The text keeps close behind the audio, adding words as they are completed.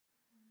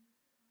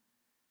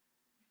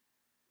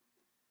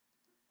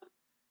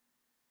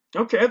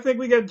Okay, I think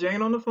we got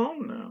Jane on the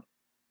phone now.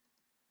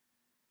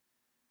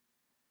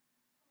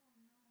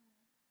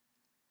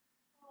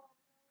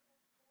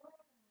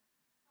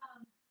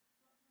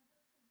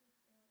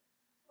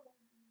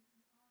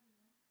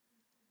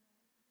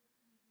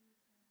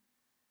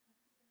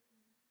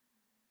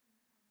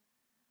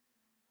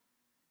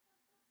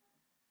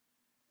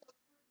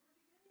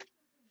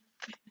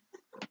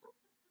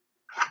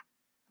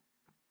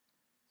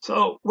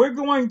 So we're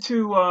going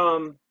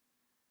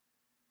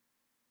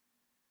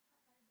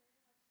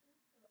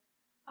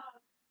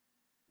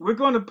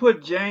to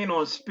put Jane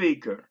on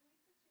speaker.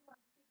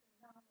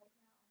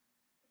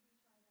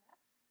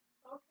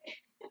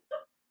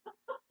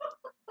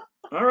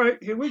 All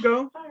right, here we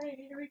go.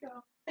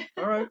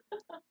 All right.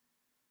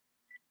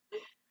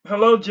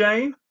 Hello,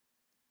 Jane.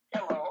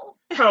 Hello.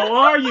 How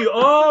are you?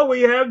 Oh,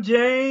 we have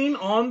Jane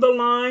on the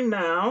line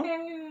now.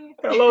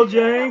 Hello,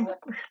 Jane.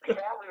 Yeah,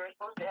 we were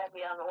supposed to have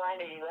me on the line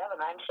at 11.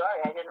 I'm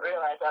sorry, I didn't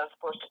realize I was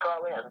supposed to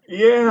call in.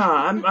 Yeah,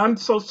 I'm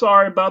so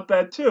sorry about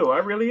that too. I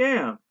really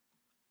am.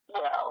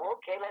 Well,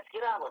 okay, let's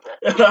get on with it.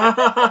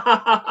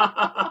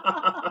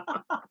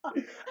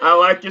 I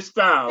like your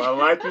style. I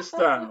like your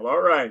style.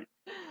 All right.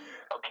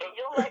 Okay,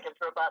 you'll like it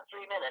for about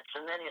 3 minutes,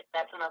 and then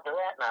that's enough of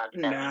that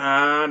nonsense.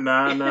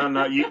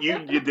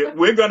 Nah.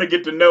 We're gonna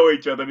get to know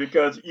each other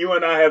because you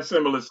and I have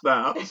similar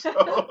styles.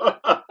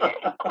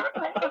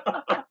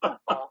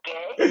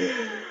 Okay,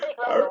 take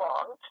right All right.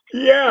 along.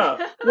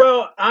 Yeah.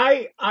 Well,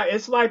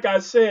 it's like I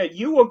said,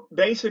 you were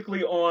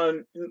basically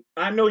on.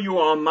 I know you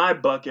were on my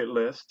bucket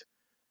list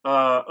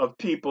of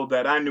people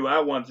that I knew I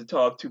wanted to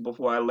talk to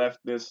before I left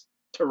this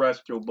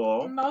terrestrial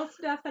ball.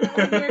 Most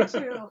definitely here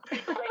too.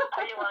 Wait,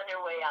 are you on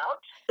your way out?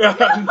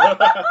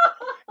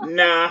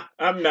 Nah,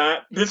 I'm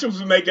not. This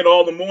was make it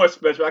all the more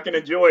special. I can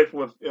enjoy it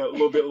for a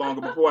little bit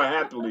longer before I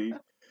have to leave.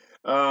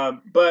 But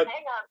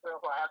Hang on for a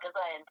while, because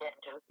I intend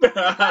to.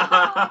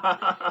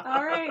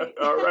 All right.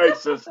 all right,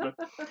 sister.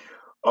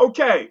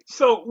 Okay,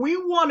 so we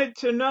wanted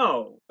to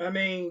know. I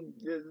mean,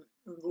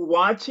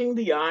 watching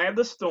The Eye of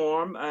the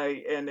Storm,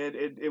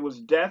 it was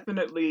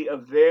definitely a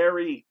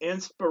very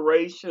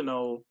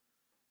inspirational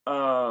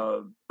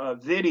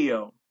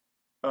video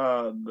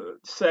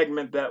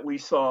segment that we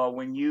saw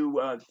when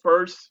you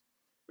first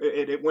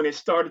when it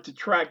started to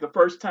track the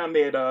first time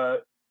they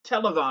had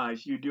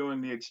televised you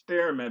doing the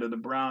experiment of the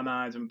brown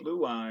eyes and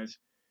blue eyes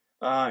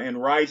in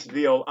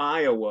Riceville,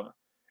 Iowa.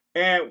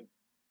 And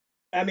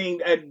I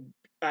mean,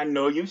 I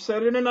know you've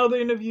said it in other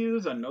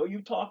interviews. I know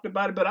you talked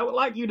about it, but I would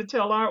like you to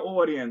tell our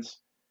audience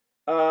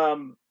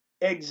um,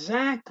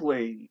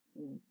 exactly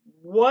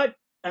what.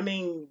 I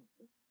mean,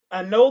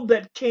 I know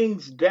that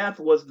King's death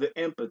was the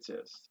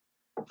impetus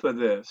for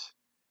this,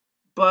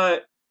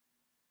 but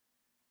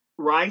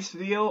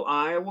Riceville,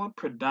 Iowa,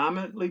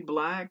 predominantly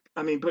black.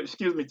 I mean, but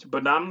excuse me,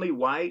 predominantly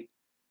white.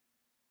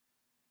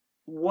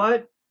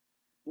 What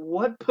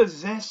what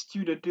possessed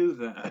you to do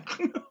that?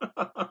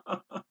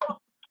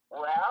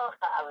 Well,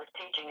 I was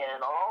teaching in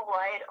an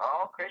all-white,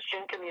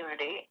 all-Christian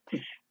community,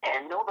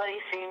 and nobody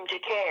seemed to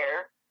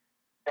care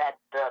that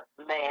the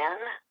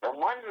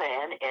one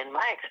man, in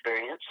my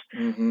experience,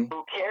 hmm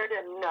who cared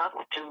enough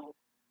to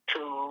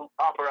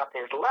offer up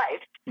his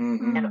life in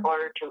hmm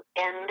order to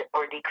end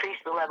or decrease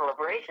the level of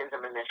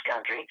racism in this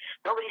country,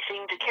 nobody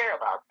seemed to care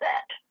about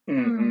that.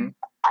 hmm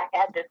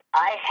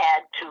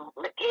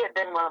He had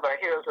been one of our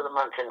heroes of the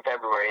month in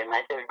February in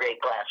my third grade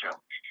classroom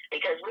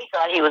because we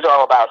thought he was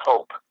all about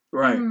hope.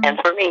 Right. And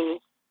for me,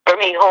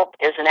 hope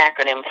is an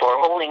acronym for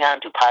holding on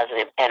to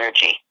positive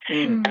energy.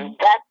 Mm. And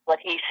that's what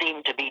he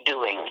seemed to be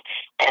doing.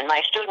 And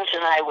my students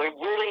and I were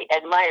really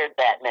admired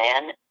that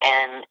man.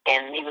 And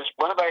he was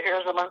one of our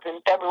heroes of the month in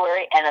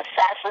February and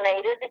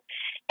assassinated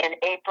in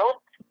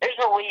April. There's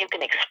no way you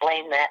can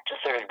explain that to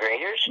third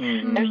graders.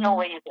 Mhm. There's no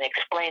way you can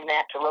explain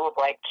that to little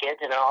white kids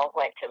in an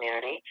all-white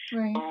community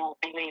Right. who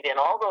believe in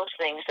all those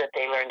things that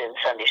they learned in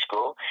Sunday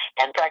school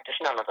and practice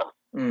none of them.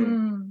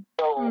 Mm.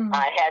 So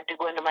I had to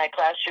go into my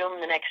classroom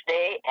the next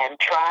day and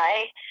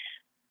try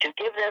to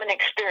give them an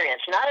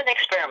experience, not an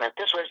experiment.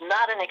 This was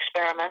not an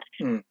experiment.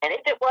 Mm. And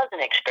if it was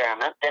an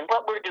experiment, then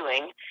what we're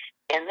doing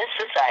in this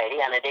society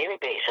on a daily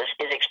basis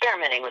is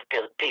experimenting with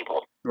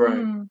people.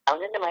 Right. I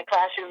went into my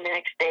classroom the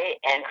next day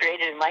and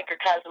created a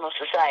microcosm of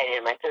society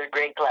in my third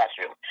grade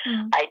classroom.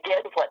 I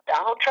did what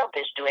Donald Trump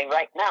is doing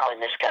right now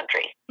in this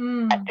country.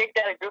 I picked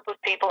out a group of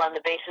people on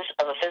the basis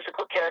of a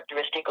physical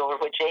characteristic over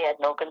which they had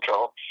no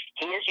control.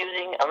 He is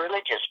using a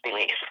religious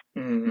belief.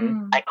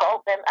 Mm-hmm.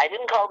 I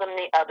didn't call them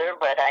the other,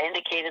 but I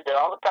indicated that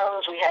all the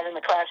problems we had in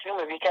the classroom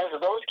were because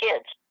of those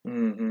kids.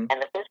 Mm-hmm. And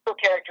the physical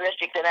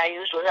characteristic that I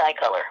used was eye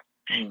color.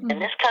 Mm-hmm. In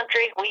this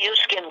country, we use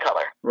skin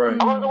color. Right.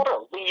 All over the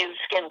world, we use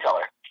skin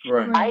color.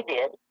 Right. I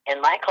did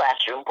in my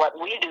classroom what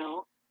we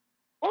do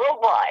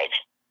worldwide,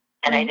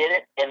 and I did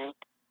it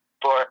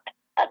for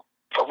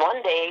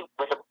one day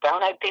with the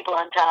brown-eyed people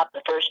on top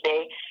the first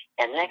day,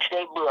 and the next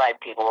day blue-eyed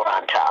people were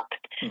on top,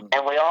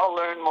 and we all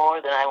learned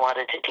more than I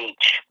wanted to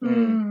teach.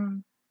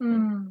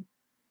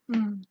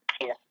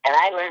 Yeah, and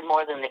I learned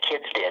more than the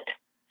kids did.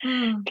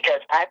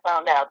 Because I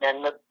found out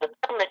then the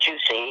film that you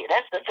see,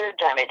 that's the third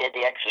time I did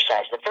the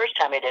exercise. The first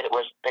time I did it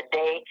was the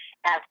day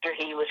after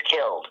he was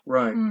killed.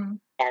 Right. And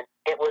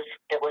it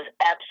was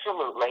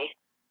absolutely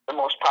the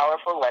most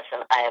powerful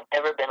lesson I have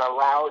ever been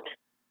allowed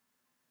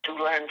to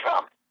learn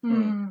from.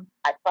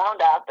 I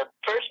found out the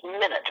first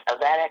minute of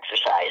that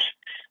exercise,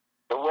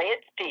 the way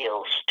it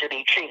feels to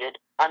be treated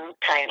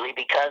unkindly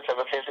because of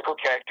a physical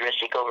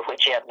characteristic over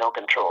which you have no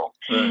control.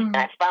 And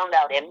I found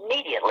out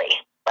immediately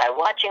by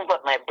watching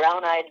what my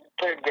brown-eyed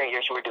third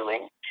graders were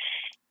doing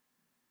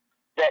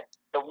that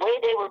the way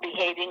they were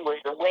behaving was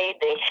the way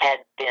they had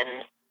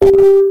been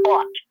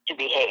taught to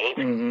behave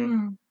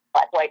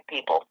by white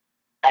people.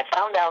 I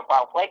found out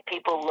how white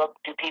people look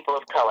to people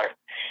of color,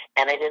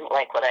 and I didn't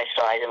like what I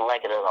saw. I didn't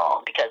like it at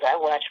all because I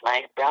watched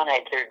my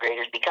brown-eyed third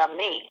graders become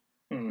me.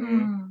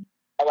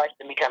 I watched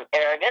them become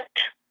arrogant,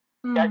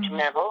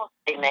 judgmental,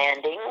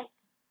 demanding,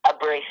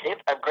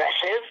 abrasive,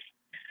 aggressive,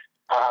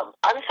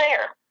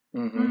 unfair.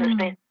 In the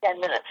space of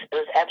 10 minutes. It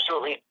was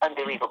absolutely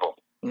unbelievable.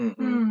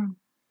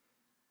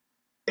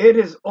 It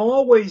has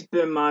always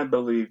been my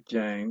belief,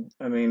 Jane,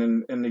 I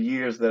mean, in the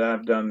years that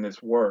I've done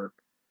this work,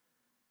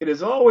 it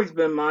has always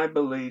been my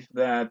belief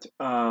that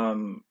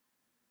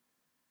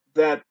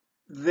that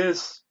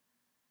this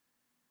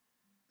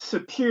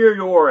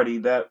superiority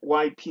that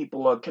white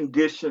people are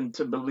conditioned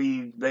to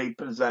believe they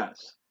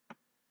possess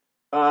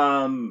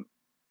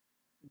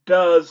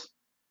does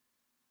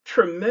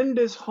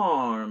tremendous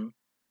harm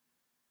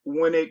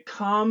when it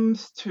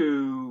comes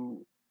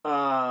to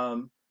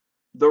the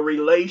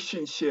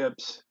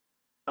relationships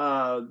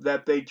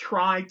that they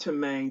try to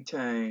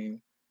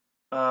maintain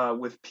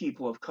with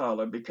people of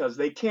color, because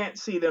they can't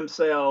see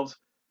themselves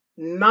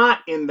not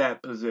in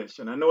that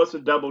position. I know it's a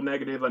double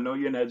negative. I know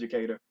you're an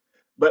educator,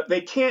 but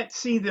they can't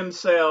see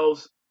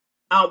themselves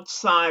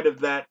outside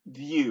of that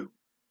view.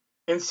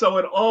 And so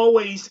it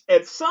always,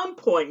 at some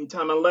point in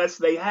time, unless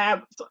they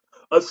have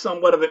a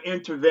somewhat of an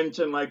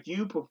intervention like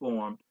you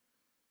performed,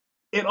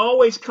 it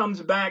always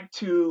comes back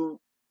to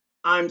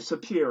I'm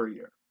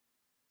superior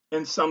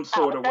in some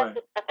sort of way.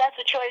 But that's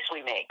a choice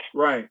we make.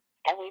 Right.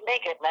 And we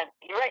make it.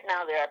 Right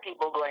now, there are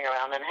people going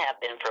around and have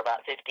been for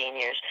about 15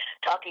 years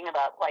talking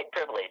about white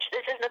privilege.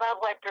 This isn't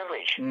about white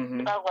privilege.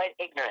 It's about white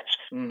ignorance.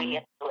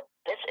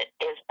 This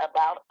is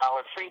about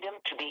our freedom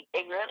to be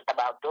ignorant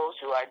about those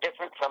who are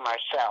different from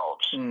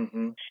ourselves.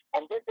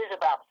 And this is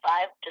about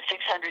 500 to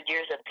 600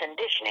 years of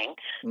conditioning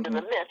to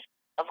the myth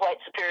of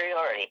white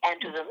superiority and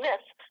to the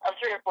myth of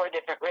 3 or 4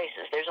 different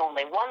races. There's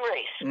only one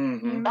race.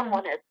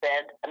 Someone has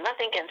said,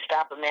 nothing can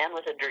stop a man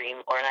with a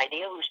dream or an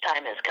idea whose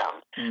time has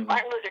come.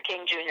 Martin Luther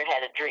King Jr.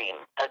 had a dream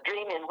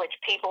in which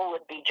people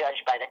would be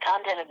judged by the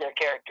content of their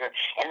character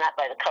and not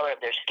by the color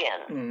of their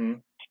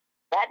skin.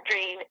 That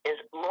dream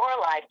is more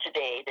alive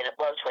today than it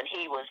was when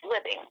he was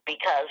living,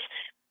 because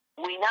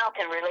we now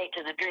can relate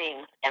to the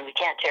dream, and we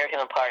can't tear him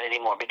apart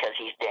anymore because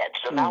he's dead.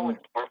 So now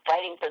we're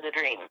fighting for the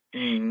dream.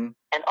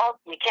 And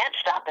you can't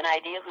stop an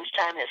idea whose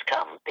time has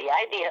come. The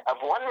idea of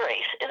one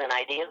race is an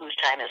idea whose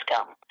time has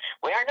come.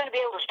 We aren't going to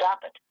be able to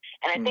stop it.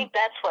 And I think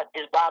that's what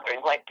is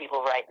bothering white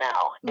people right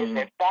now, is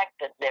the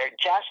fact that they're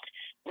just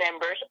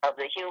members of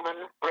the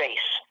human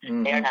race.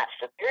 They are not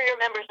superior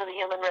members of the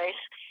human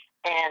race,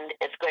 and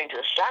it's going to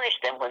astonish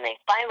them when they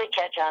finally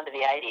catch on to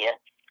the idea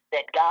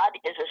that God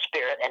is a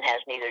spirit and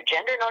has neither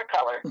gender nor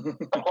color,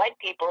 but white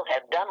people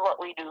have done what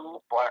we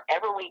do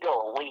wherever we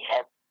go. We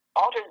have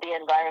altered the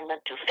environment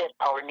to fit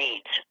our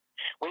needs.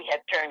 We have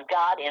turned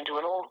God into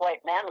an old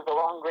white man with a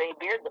long gray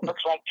beard that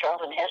looks like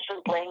Charlton Heston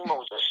playing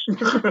Moses.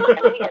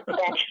 And we have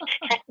managed,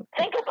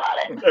 think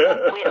about it,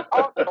 we have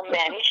also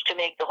managed to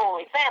make the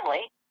Holy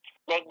Family,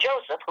 make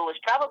Joseph, who was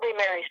probably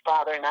Mary's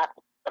father, not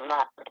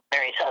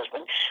Mary's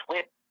husband, we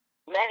have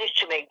managed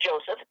to make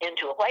Joseph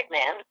into a white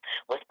man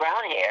with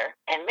brown hair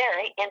and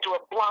Mary into a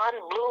blonde,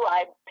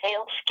 blue-eyed,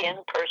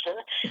 pale-skinned person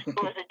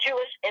who is a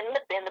Jewish in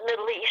the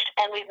Middle East,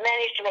 and we've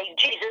managed to make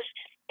Jesus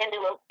into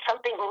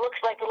something who looks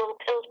like a little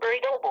Pillsbury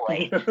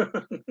Doughboy.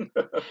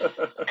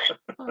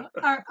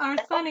 Our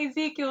son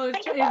Ezekiel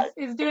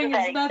is doing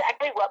his best.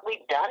 Exactly what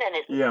we've done, and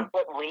it's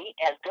what we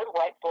as good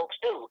white folks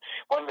do.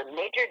 One of the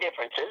major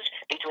differences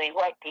between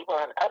white people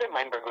and other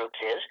member groups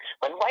is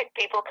when white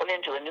people come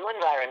into a new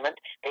environment,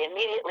 they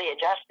immediately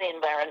adjust the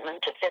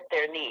environment to fit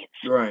their needs.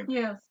 Right.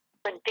 Yes.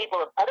 When people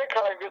of other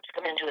color groups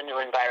come into a new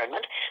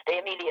environment, they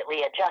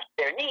immediately adjust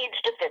their needs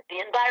to fit the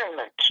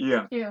environment.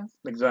 Yeah. Yes.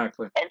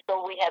 Exactly. And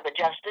so we have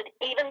adjusted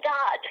even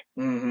God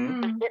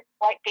to fit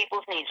white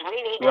people's needs.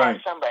 We need to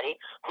have somebody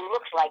who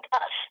looks like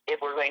us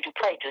if we're going to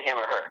pray to him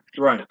or her.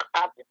 Right.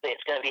 Obviously,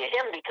 it's going to be a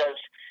him because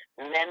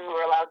men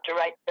were allowed to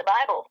write the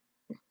Bible.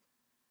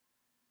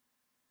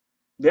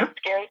 Yeah.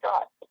 Scary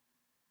thought.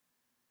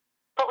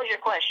 What was your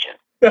question?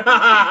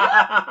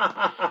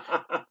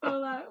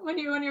 Well, when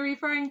you're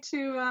referring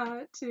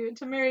to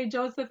Mary,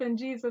 Joseph, and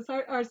Jesus,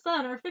 our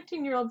son, our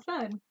 15-year-old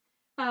son,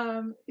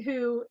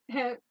 who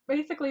had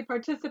basically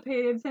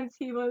participated since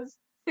he was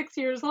 6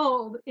 years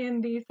old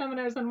in the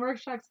seminars and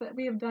workshops that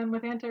we have done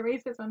with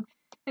anti-racism,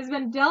 has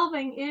been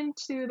delving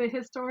into the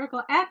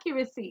historical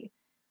accuracy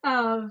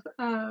of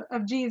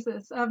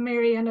Jesus, of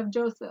Mary, and of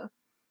Joseph.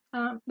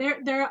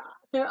 There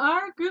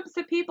are groups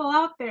of people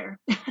out there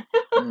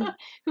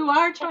who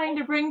are trying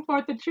to bring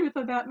forth the truth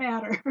of that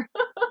matter.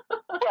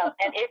 Well,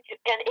 and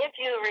if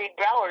you read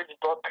Brower's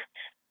book,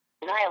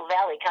 Nile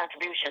Valley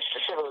Contributions to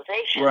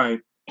Civilization,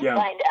 right, you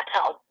find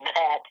out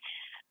that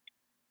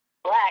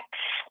blacks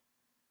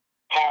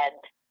had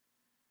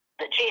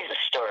the Jesus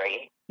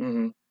story,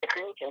 the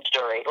creation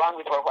story, long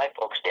before white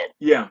folks did.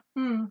 Yeah,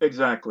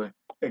 exactly.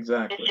 It's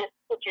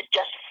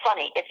just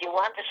funny. If you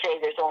want to say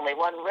there's only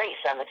one race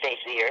on the face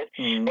of the earth,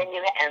 then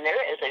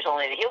there's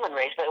only the human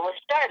race, but it was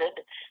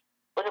started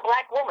with a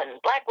black woman,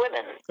 black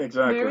women.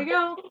 Exactly. There we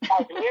go.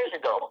 2,000 years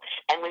ago.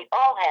 And we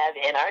all have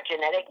in our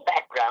genetic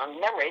background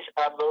memories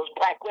of those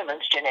black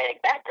women's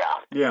genetic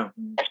background. Yeah.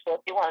 And so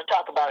if you want to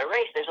talk about a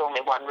race, there's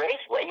only one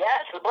race. Well,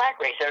 yeah, it's the black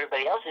race.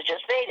 Everybody else is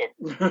just faded.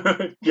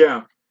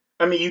 Yeah.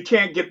 I mean, you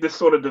can't get this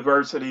sort of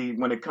diversity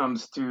when it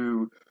comes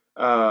to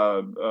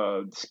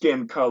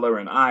skin color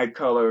and eye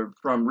color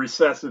from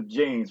recessive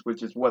genes,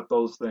 which is what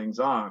those things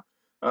are.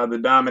 The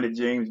dominant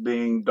genes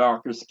being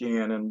darker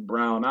skin and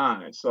brown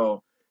eyes.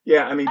 So,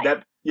 yeah, I mean,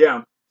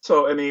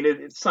 So, I mean,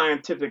 it's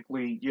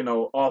scientifically,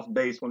 off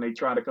base when they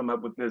try to come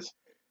up with this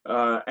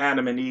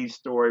Adam and Eve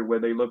story where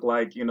they look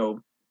like,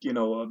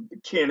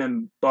 Ken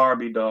and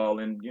Barbie doll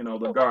and,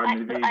 the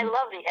Garden of Eden. I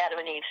love the Adam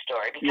and Eve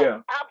story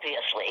because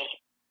obviously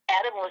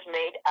Adam was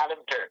made out of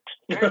dirt.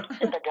 Dirt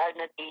in the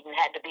Garden of Eden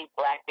had to be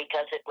black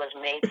because it was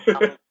made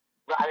from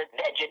rotted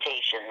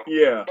vegetation.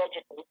 Yeah.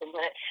 Vegetation,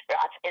 when it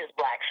rots, is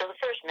black. So the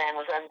first man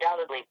was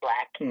undoubtedly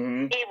black.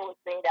 Eve was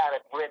made out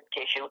of rib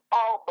tissue.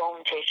 All bone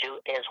tissue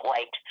is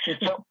white.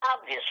 So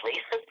obviously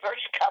the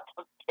first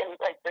couple in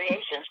the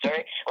creation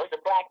story was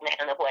a black man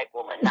and a white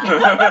woman. Now,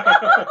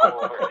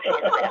 over in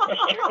the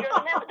Baptist church or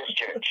the Methodist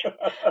church.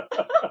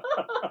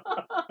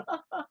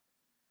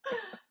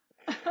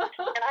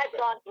 And I've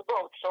gone to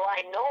both, so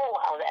I know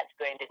how that's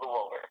going to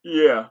go over.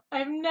 Yeah.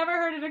 I've never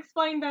heard it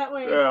explained that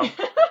way. Yeah. Think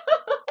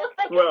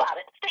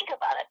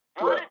about it.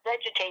 Rotted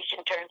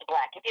vegetation turns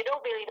black. If you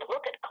don't believe it,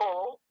 look at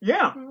coal.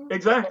 Yeah,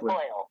 exactly.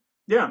 Oil.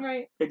 Yeah,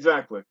 right.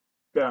 Exactly.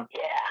 Yeah.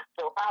 Yeah.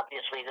 So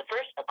obviously,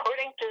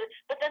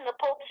 but then the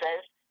Pope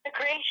says the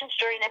creation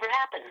story never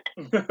happened.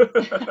 He said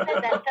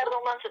that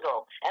several months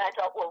ago, and I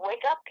thought, well,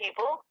 wake up,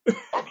 people.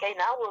 Okay,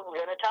 now we're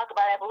going to talk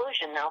about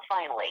evolution. Now,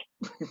 finally.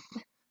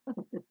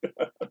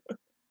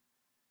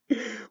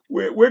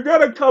 We're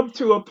going to come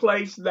to a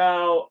place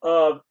now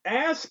of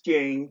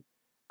asking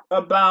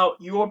about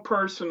your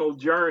personal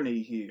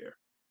journey here.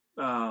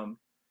 You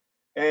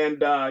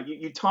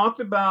talked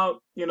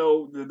about,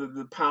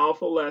 the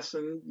powerful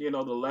lesson, the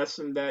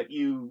lesson that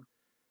you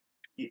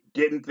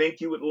didn't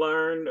think you would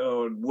learn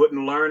or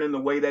wouldn't learn in the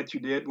way that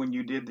you did when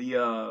you did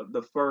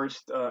the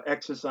first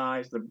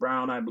exercise, the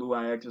brown eye, blue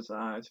eye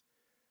exercise.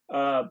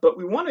 But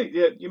we want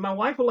to, my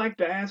wife would like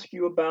to ask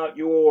you about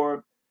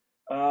your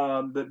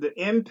the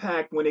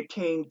impact when it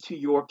came to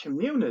your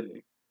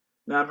community.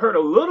 Now, I've heard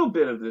a little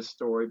bit of this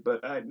story,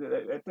 but I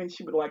think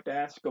she would like to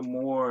ask a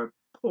more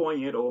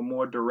poignant or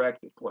more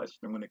directed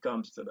question when it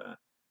comes to that.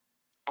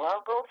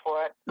 Well, go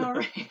for it. All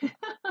right.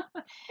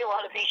 You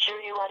want to be sure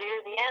you want to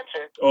hear the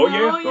answer. Oh,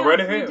 yeah, go right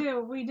ahead.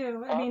 We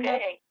do. I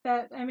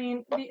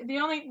mean, the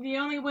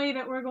only way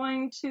that we're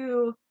going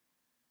to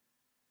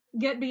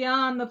get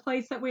beyond the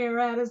place that we are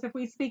at is if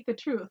we speak the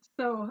truth.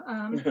 So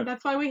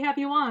that's why we have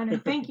you on,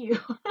 and thank you.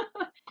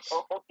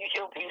 Oh,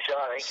 you'll be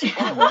sorry.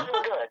 And it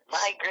wasn't good.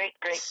 My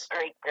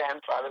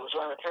great-great-great-grandfather was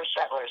one of the first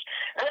settlers.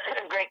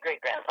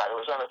 Great-great-grandfather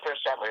was one of the first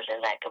settlers in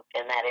that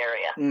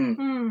area.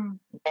 And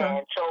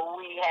so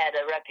we had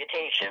a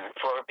reputation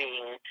for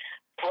being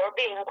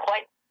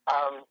quite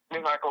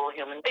remarkable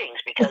human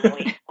beings because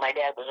my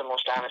dad was the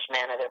most honest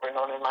man I've ever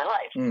known in my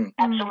life.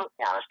 Absolutely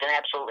honest and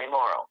absolutely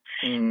moral.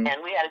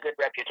 And we had a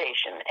good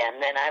reputation. And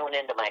then I went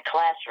into my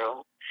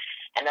classroom,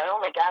 and I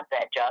only got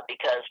that job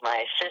because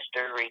my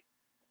sister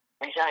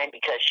resigned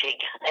because she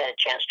had a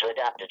chance to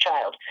adopt a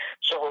child.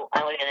 So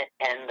I went in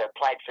and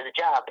applied for the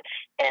job,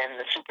 and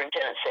the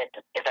superintendent said,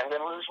 if I'm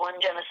going to lose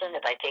one Jemison,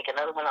 if I take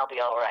another one, I'll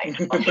be all right.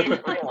 Well, he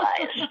didn't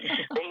realize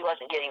that he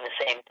wasn't getting the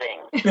same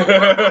thing. Because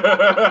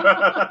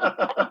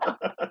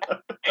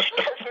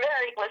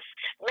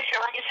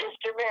my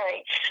sister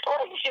Mary,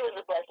 she was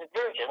a blessed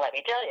virgin, let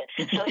me tell you.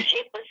 So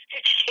she was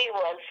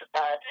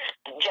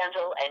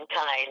gentle and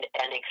kind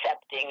and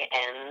accepting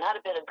and not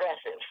a bit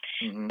aggressive.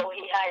 So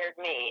he hired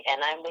me,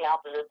 and I'm the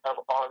opposite of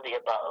all of the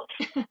above.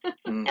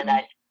 And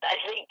I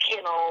think,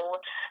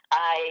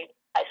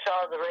 I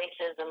saw the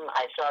racism,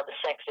 I saw the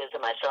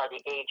sexism, I saw the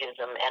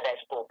ageism, and I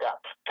spoke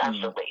up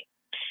constantly.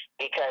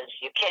 Because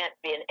you can't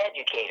be an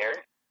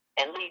educator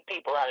and lead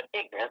people out of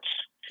ignorance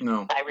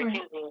by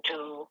refusing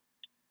to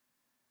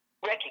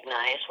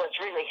recognize what's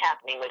really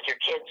happening with your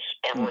kids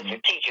and with your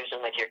teachers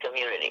and with your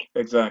community.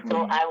 Exactly.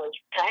 So I was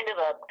kind of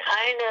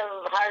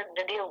hard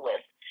to deal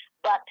with,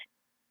 but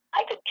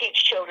I could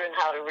teach children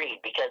how to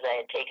read because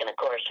I had taken a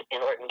course in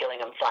Orton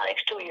Gillingham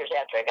phonics. 2 years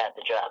after I got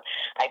the job,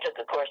 I took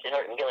a course in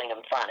Orton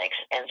Gillingham phonics,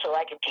 and so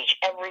I could teach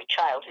every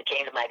child who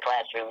came to my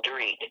classroom to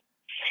read.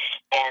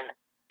 And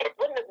it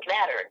wouldn't have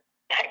mattered,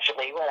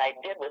 actually, what I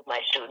did with my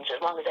students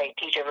as long as I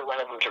teach every one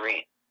of them to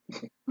read.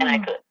 And I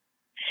could.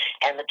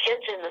 And the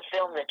kids in the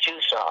film that you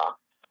saw,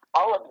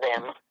 all of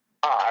them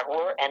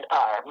were and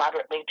are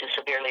moderately to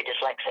severely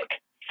dyslexic.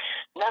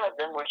 None of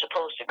them were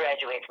supposed to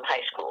graduate from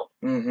high school.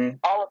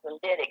 All of them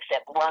did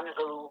except one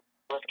who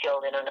was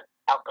killed in an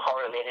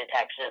alcohol-related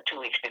accident 2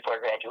 weeks before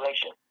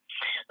graduation.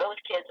 Those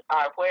kids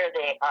are where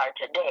they are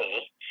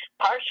today,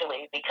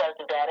 partially because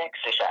of that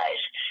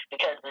exercise.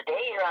 Because the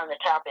day you're on the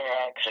top in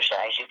that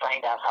exercise, you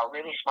find out how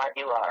really smart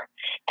you are.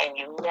 And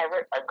you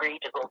never agree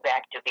to go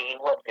back to being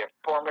what your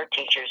former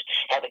teachers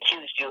have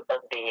accused you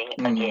of being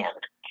again.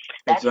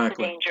 That's the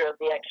danger of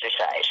the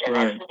exercise. And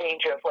that's the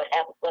danger of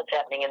what's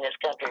happening in this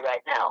country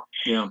right now.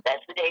 Yeah.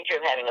 That's the danger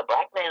of having a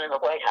black man in the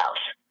White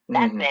House.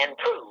 That man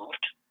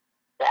proved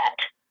that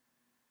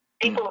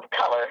people of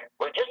color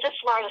were just as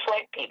smart as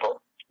white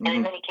people. And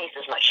in many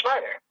cases, much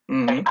smarter.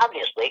 And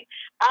obviously,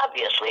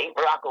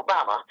 Barack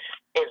Obama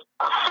is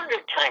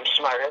 100 times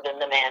smarter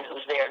than the man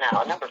who's there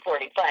now. Number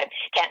 45.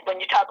 When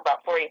you talk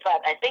about 45,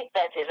 I think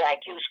that's his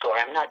IQ score.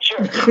 I'm not sure.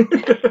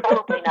 It's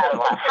probably not a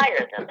lot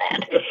higher than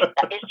that.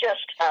 It's just,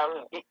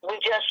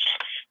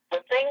 the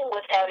thing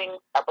with having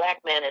a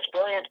black man as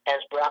brilliant as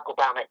Barack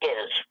Obama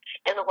is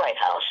in the White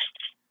House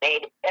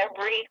made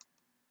every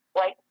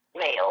white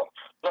male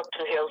look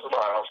to the hills of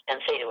laurels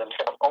and say to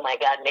himself, oh my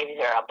God, maybe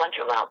there are a bunch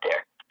of them out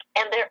there.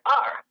 And there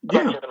are a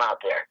bunch of them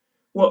out there.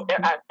 Well, there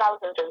are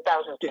thousands and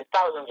thousands and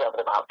thousands of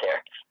them out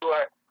there who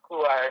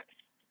are.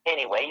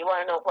 Anyway, you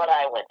want to know what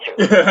I went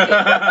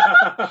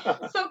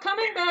through. So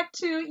coming back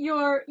to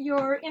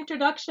your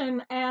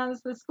introduction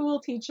as the school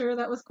teacher,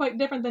 that was quite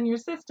different than your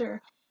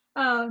sister.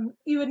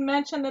 You had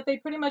mentioned that they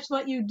pretty much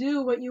let you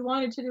do what you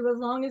wanted to do as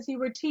long as you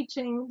were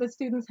teaching the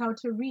students how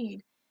to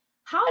read.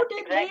 How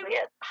did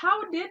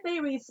they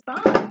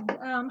respond?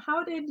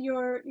 How did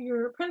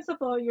your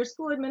principal, your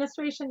school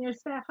administration, your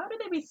staff, how did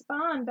they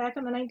respond back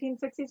in the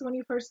 1960s when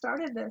you first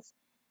started this?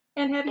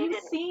 And have you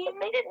seen?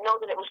 They didn't know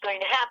that it was going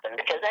to happen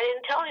because I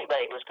didn't tell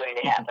anybody it was going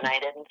to happen. I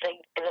didn't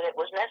think that it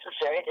was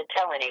necessary to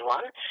tell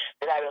anyone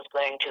that I was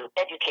going to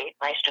educate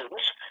my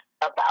students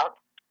about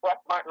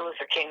what Martin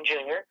Luther King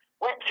Jr.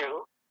 went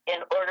through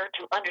in order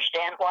to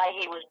understand why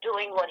he was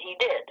doing what he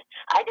did.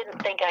 I didn't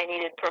think I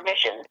needed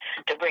permission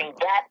to bring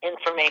that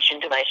information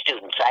to my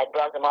students. I had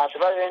brought them lots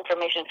of other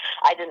information.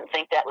 I didn't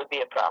think that would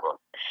be a problem.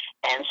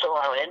 And so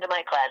I went into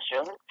my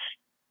classroom.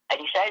 I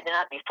decided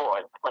not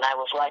before, when I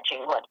was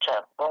watching what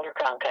Walter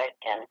Cronkite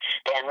and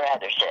Dan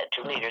Rather said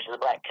to leaders of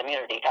the black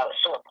community. I was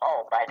so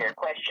appalled by their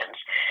questions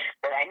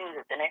that I knew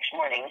that the next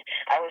morning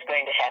I was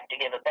going to have to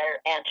give a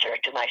better answer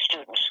to my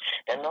students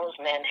than those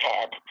men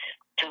had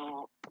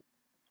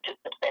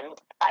and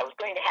I was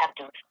going to have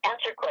to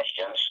answer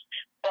questions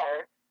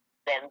better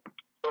than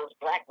those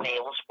black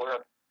males were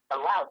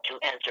allowed to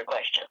answer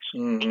questions.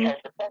 Because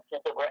the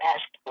questions that were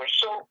asked were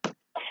so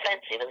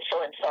offensive and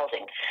so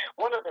insulting.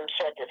 One of them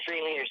said to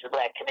 3 leaders of the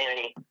black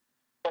community,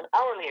 when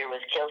our leader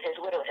was killed, his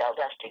widow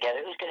held us together.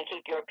 Who's going to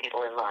keep your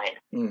people in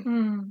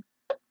line?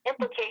 The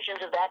implications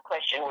of that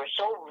question were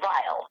so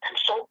vile and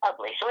so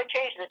ugly. So I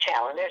changed the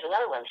challenge. There's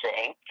another one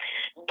saying,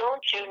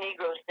 don't you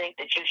Negroes think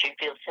that you should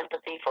feel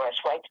sympathy for us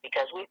whites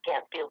because we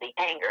can't feel the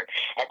anger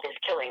at this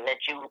killing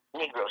that you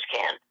Negroes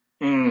can?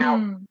 Now,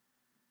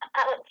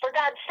 for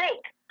God's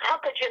sake, how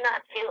could you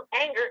not feel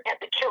anger at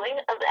the killing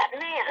of that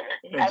man?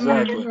 Exactly.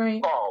 I was just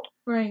appalled.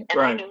 Right. And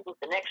I knew that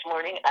the next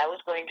morning I was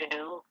going to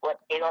do what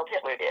Adolf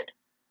Hitler did.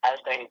 I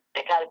was going to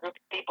pick out a group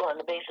of people on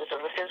the basis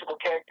of a physical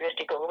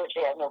characteristic over which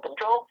they have no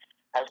control.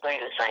 I was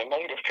going to assign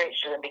negative traits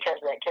to them because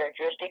of that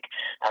characteristic.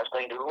 I was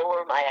going to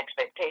lower my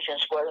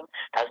expectations for them.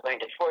 I was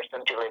going to force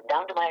them to live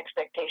down to my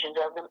expectations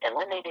of them. And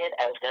when they did,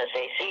 I was going to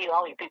say, see,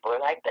 all you people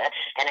are like that.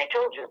 And I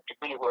told you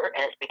we were,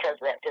 and it's because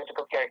of that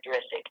physical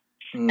characteristic.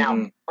 Now,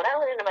 when I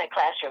went into my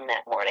classroom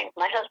that morning,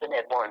 my husband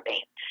had warned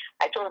me.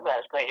 I told him what I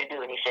was going to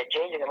do, and he said,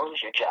 Jane, you're going to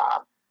lose your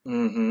job.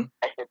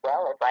 I said,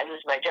 well, if I lose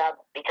my job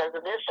because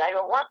of this, I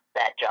don't want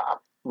that job.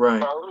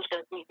 Right. Well, who's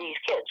going to feed these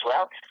kids?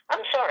 Well,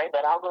 I'm sorry,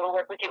 but I'll go to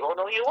work with you. Oh,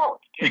 no, you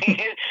won't.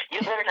 You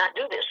better not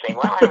do this thing.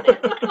 Well, I did it.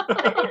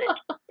 I did it.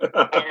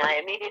 And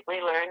I immediately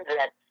learned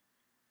that,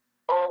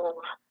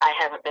 I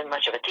haven't been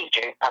much of a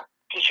teacher up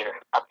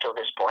till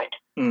this point.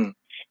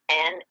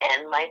 And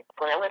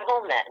when I went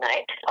home that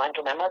night, I went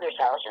to my mother's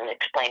house and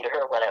explained to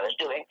her what I was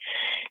doing.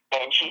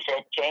 And she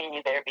said, Jane,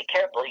 you better be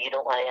careful. You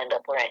don't want to end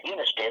up where Aunt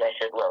Eunice did. I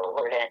said, well,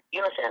 where did Aunt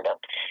Eunice end up?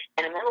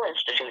 In a mental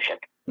institution.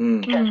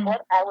 Because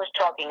what I was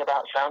talking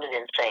about sounded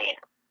insane.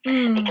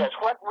 Because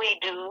what we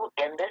do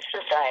in this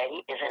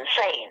society is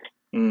insane.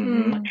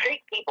 To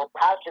treat people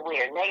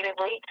positively or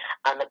negatively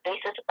on the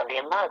basis of the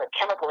amount of the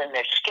chemical in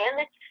their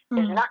skin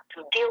is not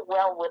to deal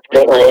well with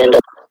reality.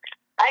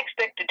 I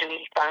expected to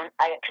be found.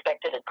 I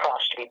expected a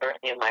cross to be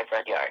birthed in my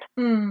front yard.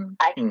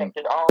 I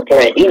expected all.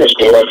 Aunt Eunice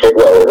did. I said,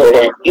 well, where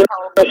did Aunt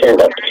Eunice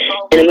end up?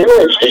 In a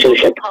mental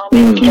institution.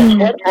 Because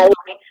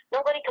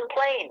nobody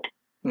complained.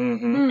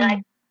 And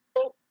I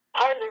think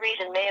part of the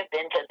reason may have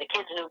been because the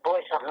kids knew,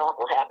 boy, something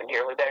awful happened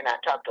here. We better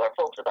not talk to our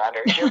folks about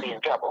her. She'll be in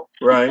trouble.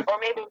 Right. Or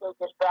maybe they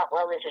just thought,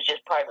 well, this is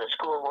just part of the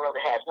school world.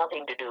 It has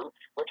nothing to do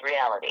with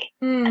reality.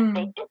 And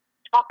they didn't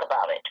talk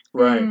about it.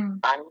 Right.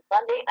 On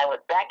Monday, I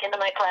went back into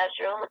my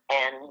classroom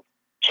and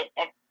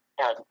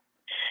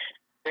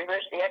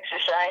reversed the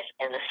exercise,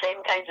 and the same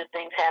kinds of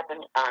things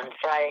happened on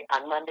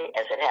Monday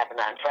as it happened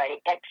on Friday,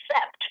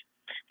 except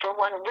for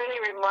one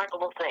really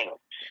remarkable thing.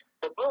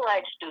 The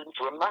blue-eyed students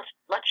were much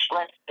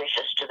less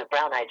vicious to the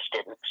brown-eyed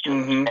students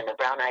than the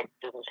brown-eyed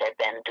students had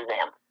been to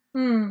them.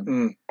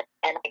 And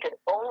I could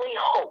only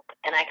hope,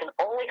 and I can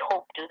only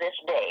hope to this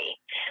day,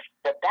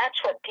 that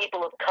that's what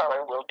people of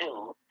color will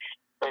do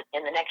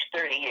in the next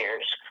 30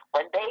 years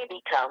when they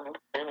become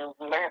the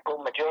numerical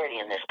majority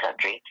in this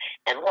country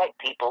and white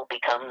people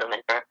become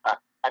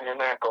a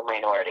numerical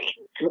minority.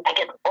 I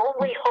can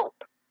only hope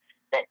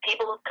that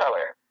people of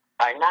color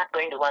are not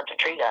going to want to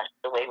treat us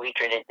the way we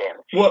treated them.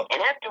 Well,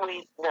 and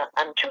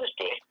on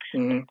Tuesday,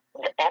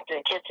 after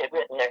the kids had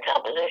written their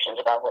compositions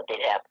about what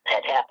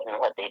had happened and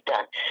what they'd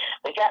done,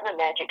 we got in a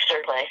magic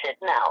circle. I said,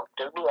 now,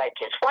 to the blue-eyed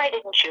kids, why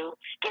didn't you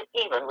get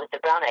even with the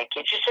brown-eyed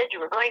kids? You said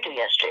you were going to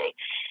yesterday.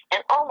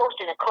 And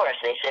almost in a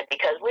chorus, they said,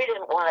 because we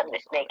didn't want to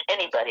make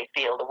anybody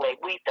feel the way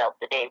we felt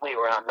the day we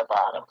were on the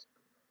bottom.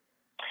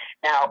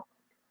 Now,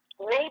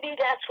 maybe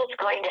that's what's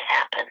going to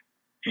happen.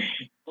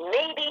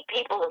 Maybe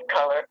people of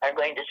color are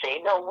going to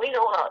say, no, we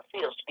know how it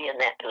feels to be in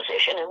that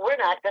position, and we're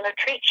not going to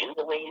treat you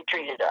the way you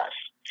treated us.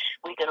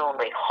 We can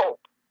only hope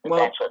that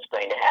that's what's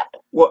going to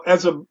happen. Well,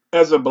 as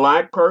a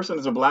black person,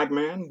 as a black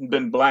man,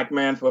 been black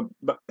man for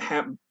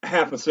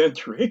half a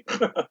century.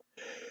 You're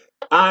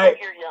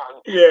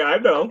young. Yeah, I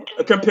know.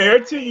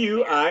 Compared to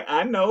you,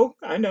 I know.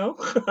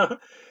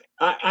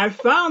 I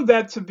found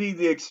that to be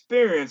the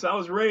experience. I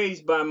was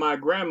raised by my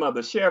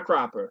grandmother,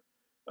 sharecropper,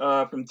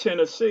 from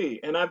Tennessee,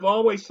 and I've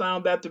always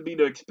found that to be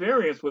the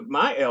experience with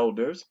my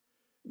elders,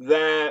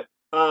 that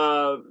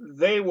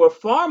they were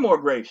far more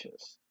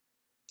gracious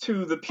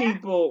to the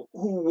people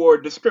who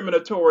were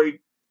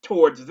discriminatory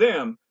towards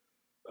them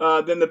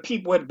than the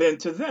people had been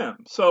to them.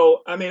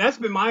 So, I mean, that's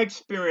been my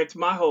experience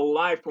my whole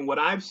life from what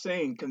I've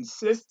seen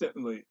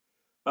consistently.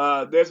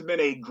 There's been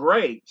a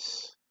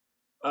grace,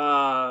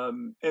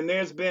 and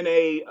there's been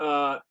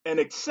an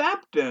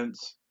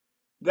acceptance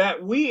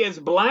that we as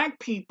black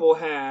people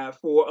have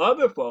for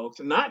other folks.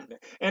 And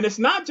it's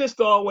not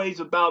just always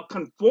about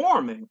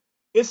conforming.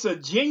 It's a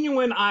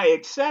genuine I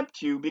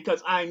accept you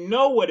because I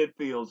know what it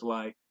feels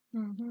like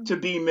to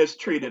be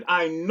mistreated.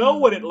 I know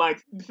what it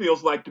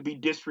feels like to be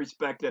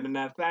disrespected in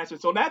that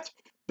fashion. So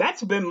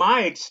that's been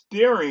my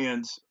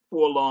experience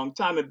for a long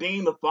time. And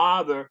being the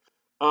father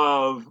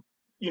of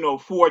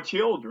 4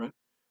 children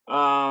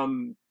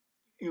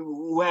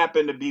who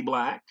happen to be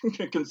black,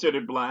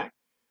 considered black,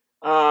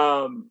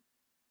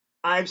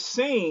 I've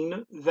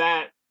seen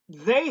that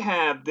they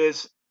have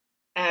this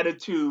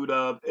attitude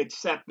of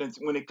acceptance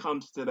when it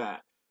comes to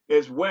that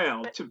as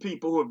well, to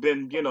people who have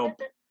been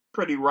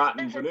pretty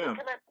rotten to them.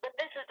 But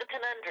this is the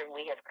conundrum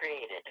we have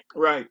created.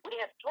 Right. We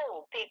have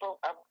told people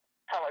of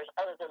colors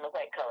other than the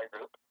white color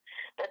group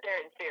that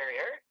they're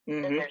inferior,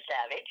 that they're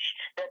savage,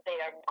 that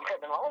they are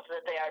criminals,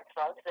 that they are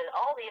thugs, that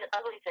all these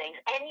ugly things,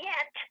 and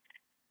yet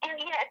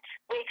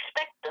we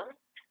expect them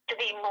to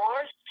be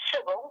more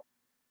civil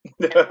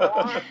and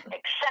more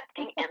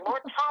accepting and more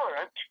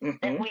tolerant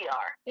than we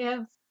are.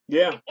 Yes.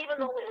 Yeah.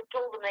 Even though we have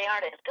told them they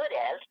aren't as good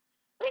as,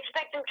 we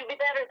expect them to be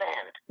better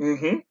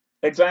than.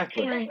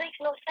 Exactly. See, this makes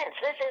no sense.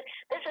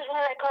 This is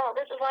what I call.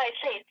 This is why I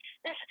say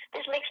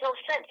this makes no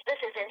sense.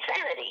 This is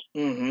insanity.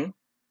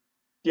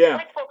 Yeah.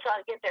 White folks ought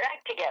to get their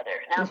act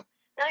together.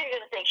 Now you're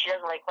going to think she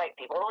doesn't like white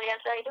people. Oh,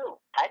 yes, I do.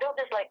 I don't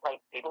dislike white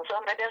people.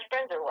 Some of my best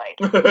friends are white.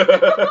 You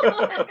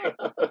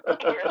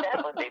hear that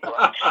one before.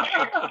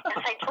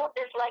 I don't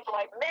dislike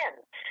white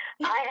men.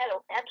 I had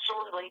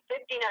absolutely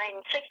 60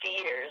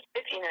 years,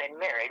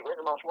 59 married with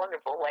the most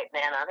wonderful white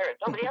man on earth.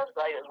 Nobody else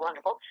thought he was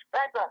wonderful.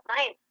 But I thought,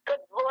 my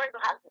good Lord,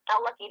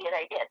 how lucky did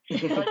I get?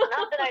 So it's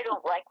not that I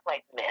don't like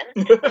white men.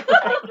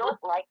 I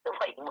don't like the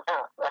white men.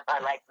 I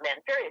like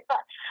men, period.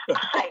 But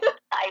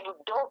I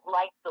don't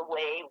like the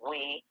way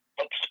we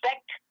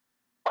expect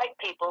white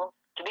people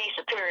to be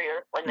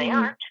superior when they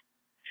aren't.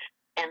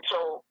 And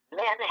so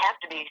men have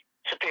to be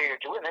superior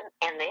to women,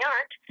 and they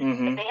aren't.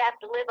 But they have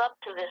to live up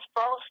to this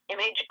false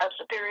image of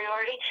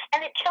superiority,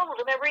 and it kills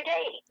them every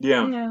day.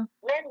 Yeah. Men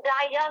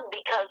die young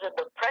because of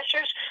the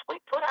pressures we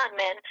put on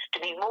men to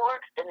be more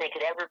than they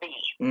could ever be.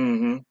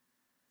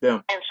 Yeah.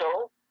 And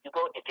so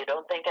if you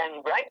don't think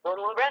I'm right, go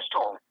to a rest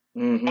home.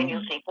 And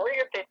you'll see 40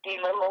 or 50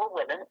 little old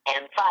women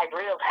and 5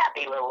 real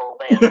happy little old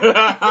men.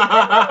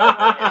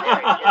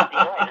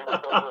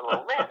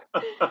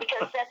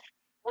 Because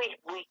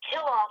we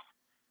kill off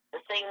the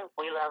thing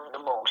we love the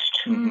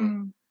most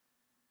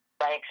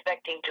by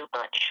expecting too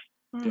much.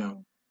 Yeah.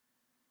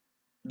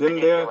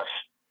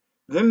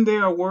 Then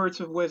there are words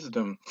of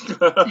wisdom.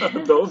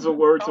 Those are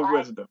words of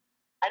wisdom.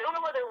 I don't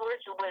know whether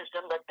words of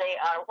wisdom, but they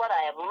are what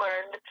I have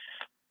learned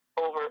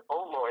over,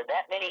 oh Lord,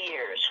 that many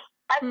years.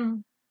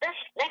 This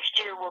next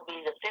year will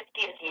be the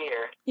 50th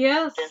year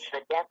since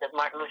the death of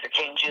Martin Luther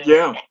King Jr.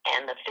 Yeah.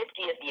 And the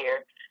 50th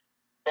year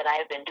that I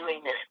have been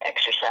doing this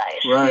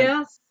exercise. Right.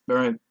 Yes.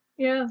 Right.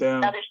 Yeah.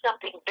 Now, there's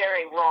something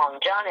very wrong.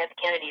 John F.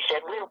 Kennedy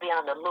said, we'll be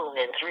on the moon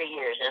in 3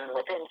 years, and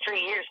within 3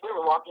 years, we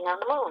were walking on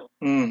the moon.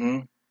 Mm-hmm.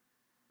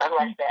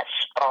 Unless that's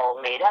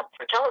all made up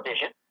for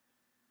television.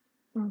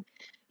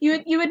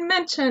 You had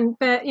mentioned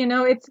that,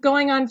 it's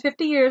going on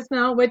 50 years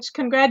now, which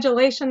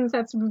congratulations,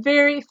 that's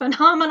very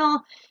phenomenal,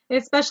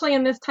 especially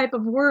in this type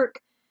of work.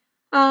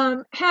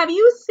 Have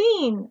you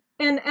seen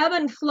an ebb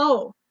and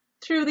flow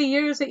through the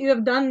years that you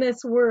have done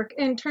this work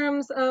in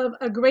terms of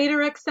a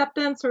greater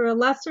acceptance or a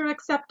lesser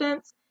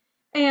acceptance?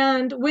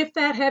 And with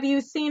that, have you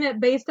seen it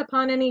based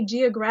upon any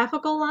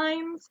geographical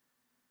lines?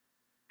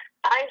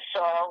 I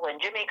saw when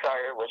Jimmy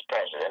Carter was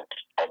president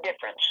a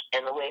difference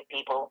in the way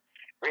people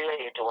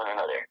related to one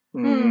another.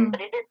 Mm-hmm. But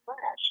it didn't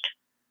last.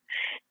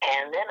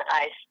 And then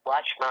I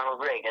watched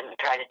Ronald Reagan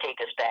try to take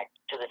us back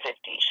to the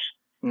 50s.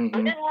 Mm-hmm.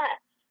 It didn't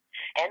last.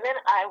 And then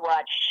I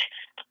watched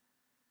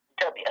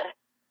W.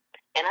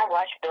 And I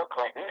watched Bill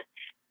Clinton.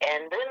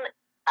 And then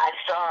I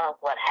saw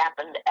what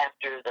happened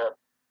after the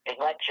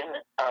election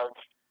of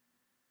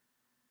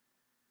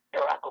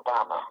Barack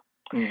Obama.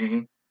 Mm-hmm.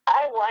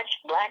 I watched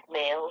black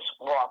males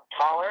walk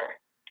taller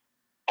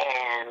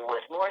and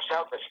with more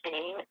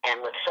self-esteem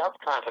and with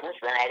self-confidence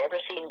than I'd ever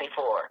seen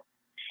before.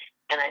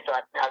 And I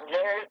thought, now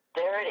there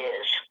it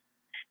is.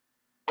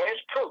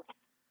 There's proof.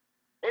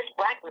 This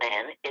black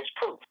man is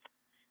proof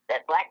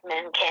that black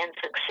men can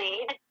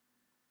succeed.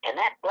 And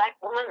that black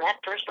woman,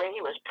 that first lady,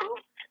 was proof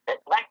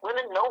that black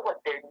women know what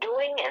they're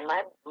doing. And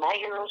my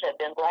heroes have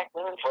been black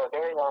women for a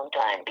very long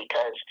time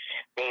because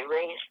they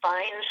raise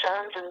fine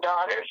sons and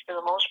daughters for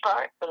the most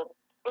part,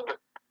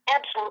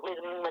 absolutely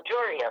the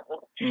majority of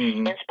them,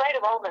 in spite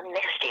of all the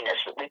nastiness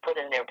that we put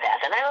in their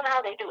path. And I don't know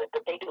how they do it,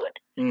 but they do it.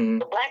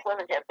 The black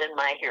women have been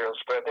my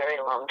heroes for a very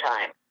long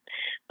time.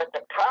 But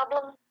the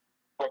problem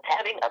with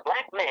having a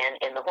black man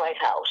in the White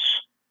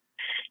House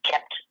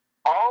kept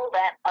all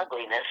that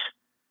ugliness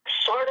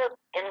sort of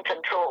in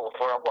control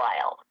for a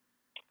while.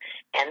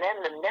 And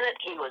then the minute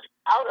he was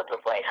out of the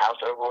White House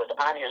or was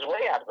on his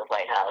way out of the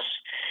White House,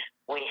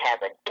 we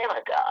have a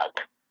demagogue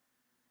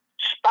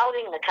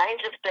spouting the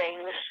kinds of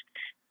things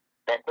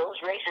that those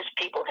racist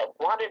people have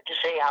wanted to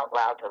say out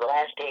loud for the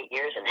last 8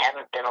 years and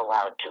haven't been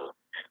allowed to.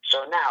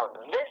 So now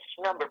this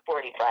number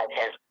 45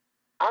 has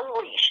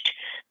unleashed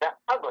the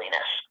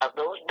ugliness of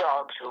those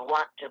dogs who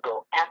want to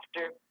go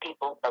after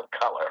people of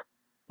color.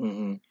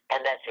 Mm-hmm.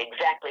 And that's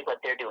exactly what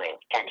they're doing.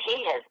 And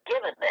he has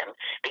given them,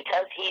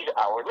 because he's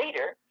our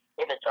leader,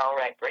 if it's all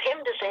right for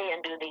him to say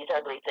and do these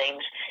ugly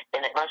things,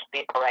 then it must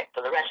be all right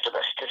for the rest of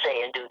us to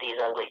say and do these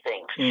ugly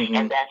things. Mm-hmm.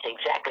 And that's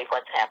exactly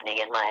what's happening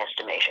in my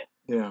estimation.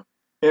 Yeah.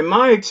 In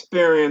my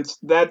experience,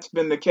 that's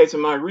been the case.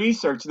 In my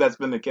research, that's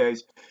been the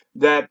case,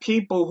 that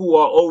people who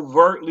are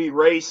overtly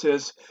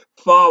racist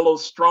follow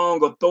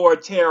strong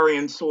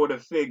authoritarian sort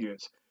of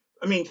figures.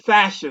 I mean,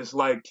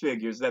 fascist-like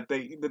figures that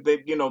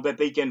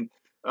they can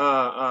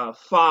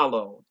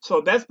follow.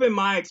 So that's been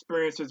my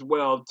experience as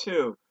well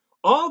too.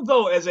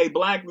 Although, as a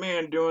black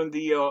man during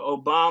the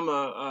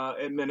Obama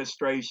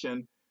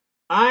administration,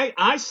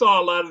 I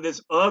saw a lot of this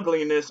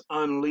ugliness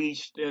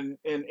unleashed in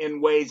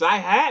ways I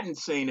hadn't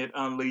seen it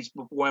unleashed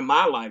before in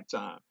my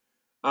lifetime.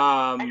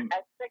 I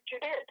bet you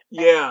did.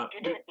 Yeah,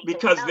 You did,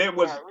 because now there you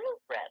was, are a real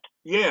threat.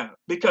 yeah,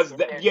 because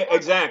There's yeah, one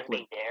exactly,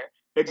 that can be there,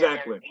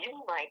 exactly. You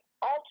might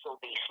also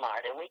be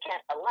smart, and we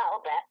can't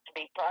allow that to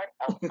be part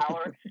of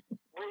our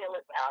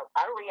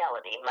our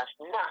reality. Must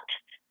not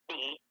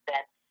be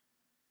that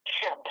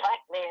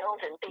black males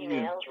and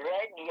females,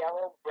 red,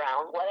 yellow,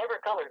 brown, whatever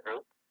color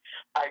group,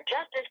 are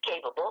just as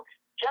capable,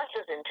 just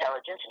as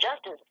intelligent,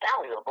 just as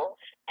valuable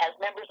as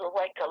members of the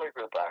white color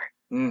group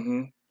are.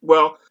 Mm-hmm.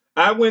 Well,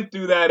 I went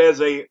through that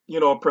as a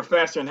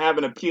professor and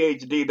having a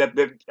PhD. That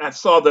I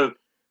saw the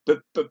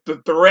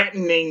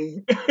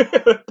threatening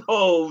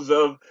pose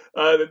of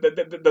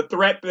the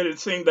threat that it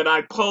seemed that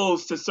I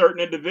posed to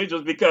certain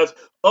individuals because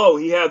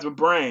he has a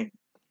brain.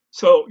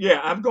 So yeah,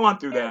 I've gone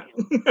through that.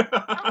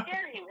 How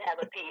dare you have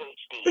a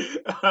PhD?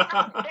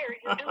 How dare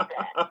you do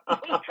that?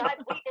 We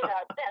did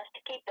our best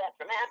to keep that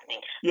from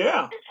happening.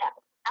 Yeah. This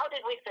happened. How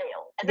did we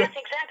fail? And that's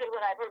exactly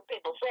what I've heard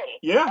people say.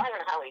 Yeah. I don't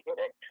know how he did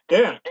it.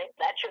 Yeah.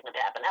 That shouldn't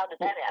have happened. How did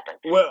that happen?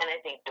 Well, and I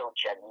think, don't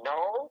you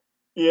know?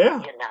 Yeah.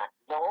 Do you not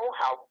know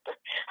how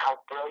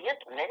brilliant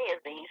many of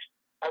these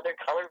other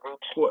color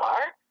groups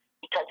are?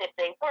 Because if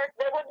they weren't,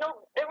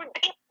 there would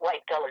be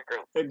white color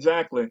groups.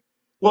 Exactly.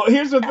 Well,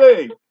 here's the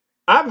thing.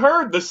 I've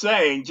heard the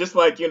saying, just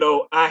like,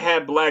 I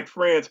had black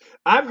friends.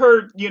 I've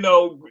heard,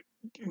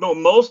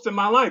 most of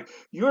my life,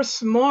 you're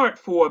smart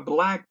for a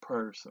black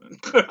person.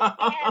 Yeah, how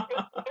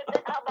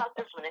about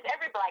this one? If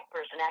every black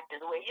person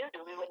acted the way you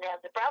do, we wouldn't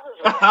have the problems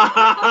we have.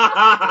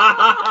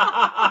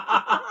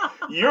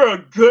 You're a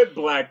good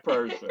black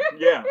person.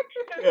 Yeah.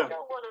 You're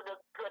one of the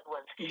good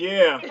ones.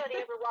 Yeah. Anybody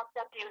ever walked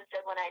up to you and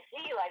said, when I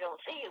see you, I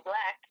don't see you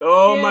black?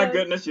 Oh, my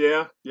goodness.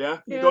 Yeah.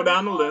 You go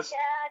down the list. Yeah.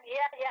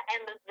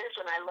 And this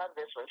one I love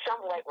this one. Some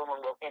white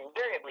woman will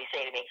invariably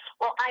say to me,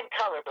 well, I'm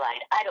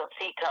colorblind. I don't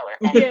see color.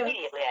 And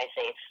immediately I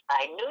say,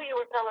 I knew you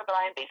were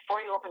colorblind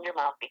before you opened your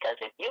mouth, because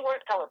if you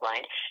weren't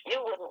colorblind,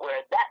 you wouldn't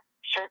wear that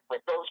shirt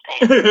with those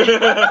pants.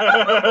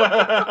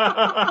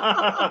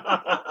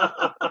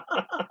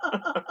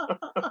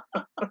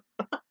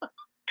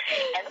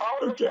 And all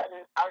of a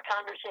sudden, our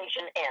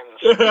conversation ends.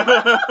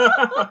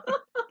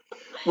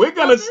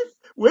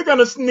 We're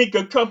gonna sneak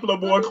a couple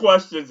of more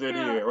questions in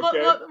here.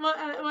 Okay. Well,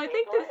 I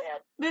think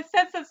this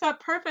sets us up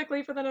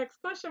perfectly for the next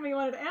question we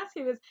wanted to ask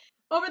you. Is,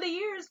 over the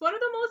years, what are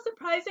the most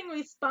surprising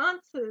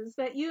responses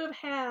that you have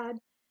had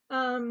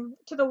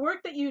to the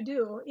work that you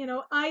do? You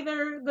know,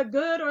 either the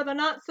good or the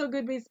not so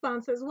good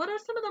responses. What are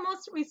some of the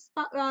most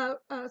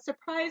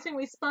surprising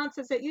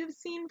responses that you've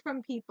seen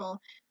from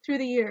people through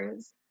the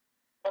years?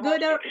 The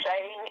most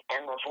exciting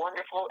and most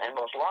wonderful and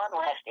most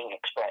long-lasting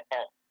experience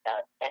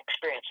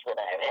that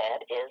I've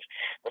had is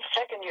the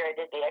second year I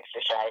did the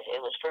exercise.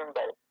 It was filmed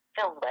by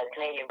the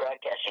Canadian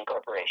Broadcasting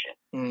Corporation.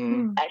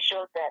 I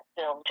showed that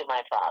film to my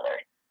father.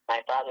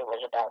 My father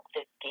was about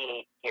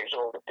 58 years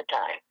old at the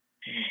time.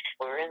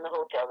 We were in the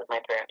hotel that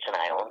my parents and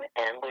I owned,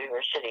 and we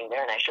were sitting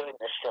there, and I showed him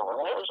this film. And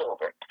when it was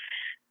over,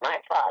 my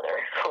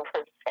father,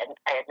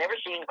 I had never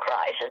seen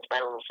cry since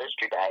my little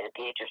sister died at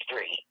the age of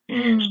 3,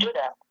 stood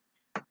up,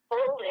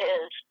 pulled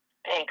his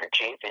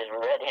handkerchief, his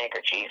red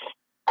handkerchief,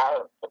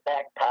 out of the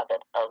back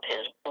pocket of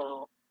his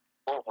blue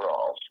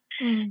overalls,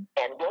 and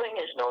blowing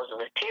his nose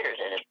with tears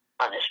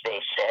on his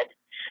face, said,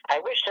 I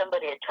wish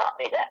somebody had taught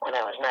me that when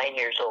I was 9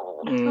 years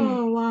old.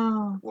 Oh,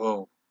 wow.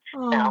 Whoa.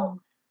 Now,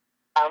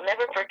 I'll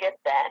never forget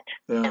that.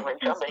 Yeah. And when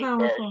somebody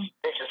says,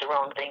 this is the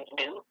wrong thing to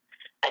do,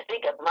 I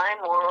think of my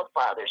moral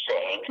father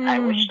saying, I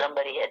wish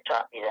somebody had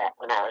taught me that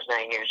when I was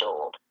 9 years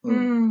old.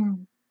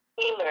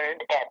 He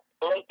learned at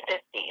late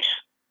 50s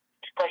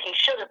what he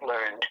should have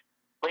learned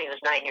when he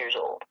was 9 years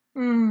old.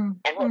 And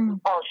what we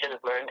all should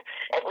have learned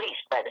at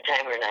least by the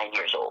time we were 9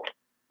 years old.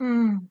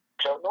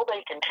 So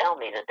nobody can tell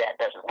me that that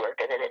doesn't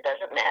work, or that it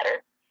doesn't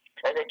matter,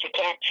 or that you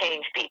can't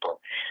change people.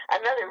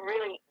 Another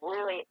really,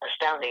 really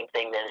astounding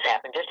thing that has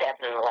happened, just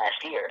happened in the last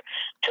year.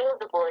 2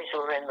 of the boys who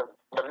are in the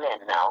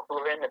men now,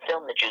 who are in the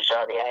film that you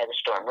saw, The Eye of the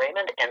Storm,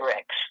 Raymond and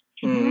Rex,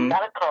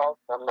 got a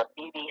call from the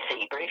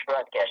BBC, British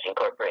Broadcasting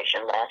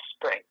Corporation, last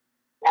spring.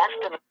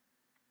 Asked them to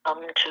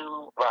come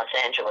to Los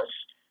Angeles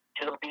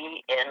to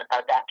be in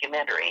a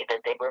documentary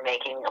that they were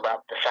making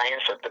about the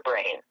science of the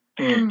brain.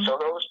 So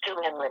those 2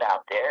 men went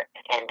out there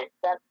and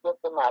discussed with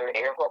the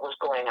moderator what was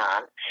going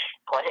on,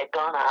 what had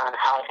gone on,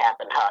 how it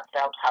happened, how it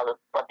felt,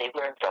 what they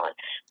learned from it.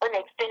 When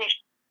they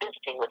finished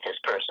visiting with this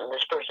person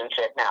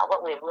said, now,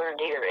 what we've learned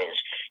here is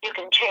you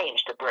can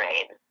change the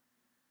brain.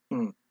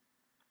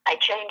 I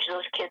changed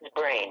those kids'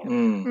 brains.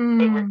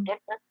 They were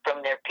different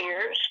from their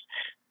peers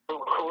who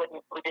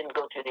didn't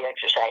go through the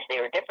exercise.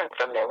 They were different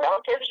from their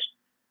relatives.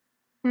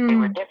 They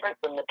were different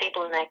from the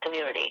people in that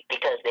community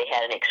because they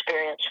had an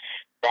experience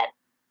that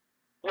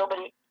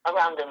nobody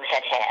around them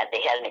had.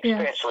 They had an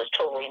experience that was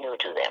totally new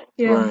to them.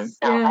 Yes.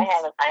 Now,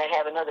 I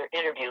have another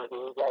interview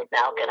right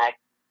now. Can I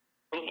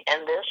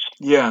end this?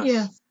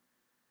 Yes.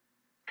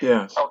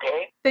 Yes.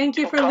 Okay. Thank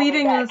you for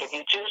leaving us. If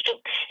you choose to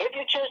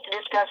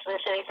discuss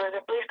this any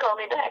further, please call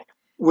me back.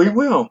 We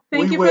will.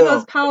 Thank you for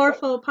those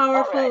powerful.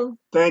 Right.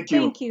 Thank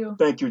you.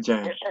 Thank you,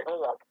 Jane. You're certainly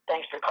welcome.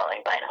 Thanks for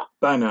calling. Bye now.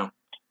 Bye now.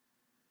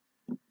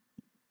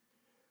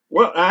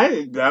 Well,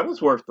 that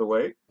was worth the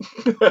wait.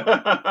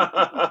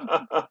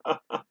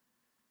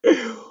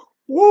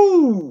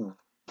 Woo!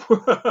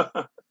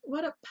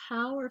 What a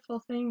powerful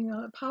thing,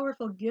 a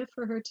powerful gift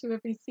for her to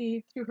have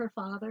received through her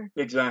father.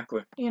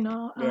 Exactly. You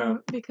know,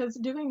 because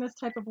doing this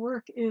type of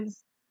work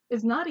is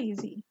not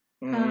easy.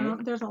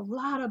 There's a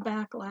lot of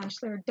backlash.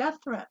 There are death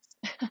threats.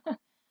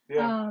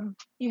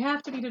 You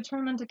have to be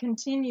determined to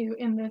continue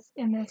in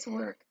this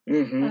work.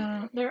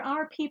 There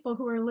are people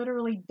who are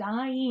literally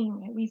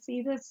dying. We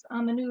see this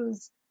on the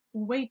news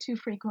way too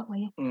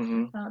frequently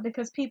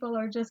because people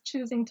are just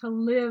choosing to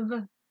live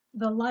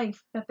the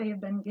life that they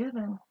have been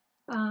given.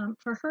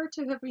 For her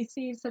to have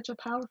received such a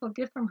powerful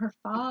gift from her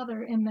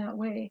father in that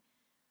way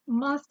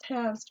must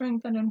have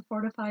strengthened and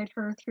fortified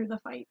her through the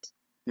fight.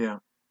 Yeah.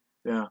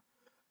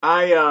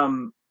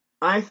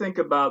 I think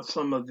about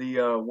some of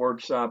the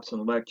workshops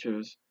and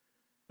lectures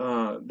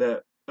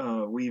that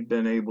we've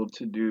been able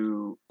to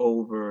do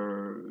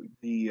over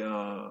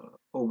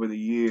the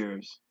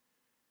years,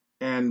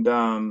 and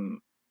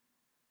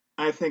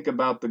I think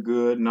about the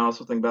good, and I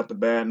also think about the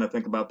bad, and I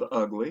think about the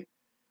ugly,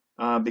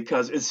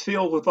 because it's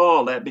filled with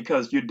all that.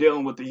 Because you're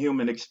dealing with the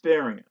human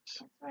experience.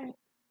 That's right.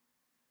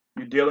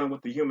 You're dealing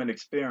with the human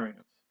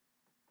experience.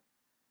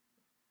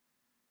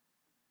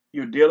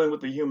 You're dealing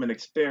with the human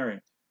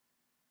experience.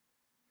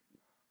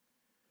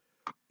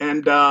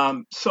 And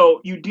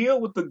so you deal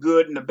with the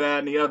good and the bad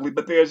and the ugly,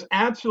 but there's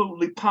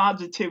absolutely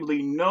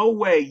positively no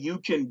way you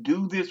can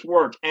do this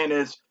work. And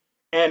as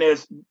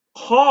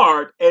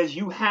hard as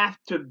you have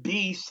to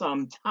be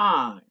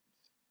sometimes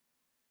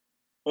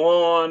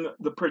on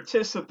the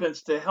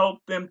participants to help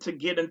them to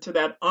get into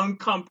that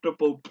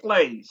uncomfortable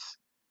place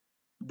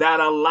that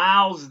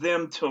allows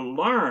them to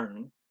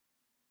learn,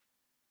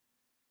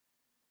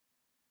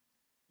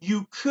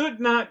 you could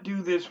not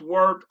do this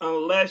work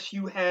unless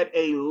you had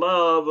a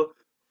love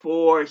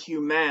for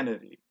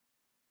humanity.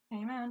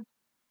 Amen.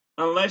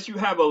 Unless you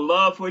have a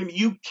love for him,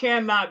 you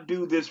cannot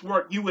do this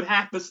work. You would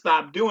have to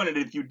stop doing it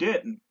if you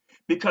didn't,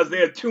 because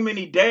there are too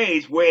many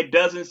days where it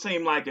doesn't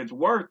seem like it's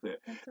worth it.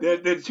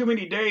 Right. There's too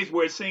many days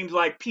where it seems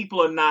like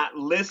people are not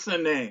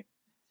listening.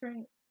 That's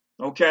right.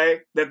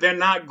 Okay? That they're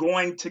not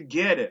going to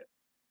get it.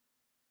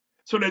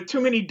 So there are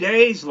too many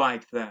days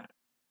like that.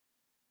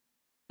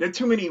 There are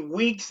too many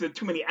weeks, there are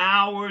too many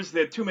hours,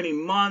 there are too many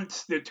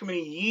months, there are too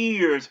many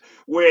years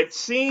where it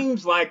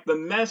seems like the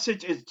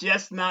message is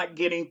just not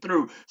getting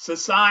through.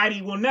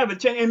 Society will never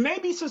change, and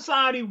maybe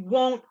society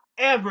won't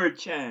ever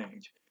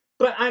change.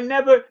 But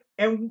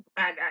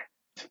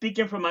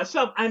speaking for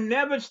myself, I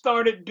never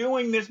started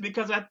doing this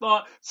because I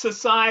thought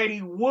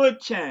society would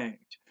change.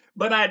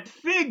 But I'd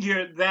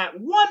figured that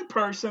one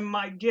person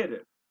might get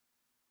it.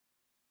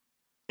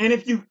 And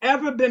if you've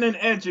ever been an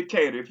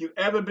educator, if you've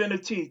ever been a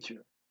teacher,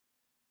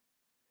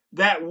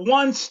 that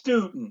one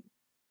student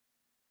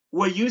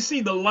where you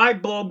see the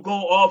light bulb go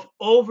off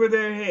over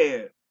their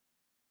head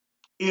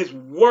is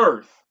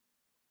worth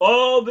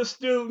all the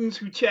students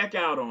who check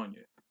out on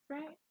you.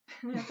 Right.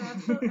 That's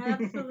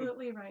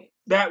absolutely right.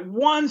 That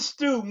one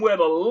student where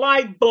the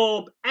light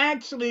bulb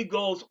actually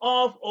goes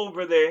off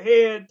over their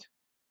head,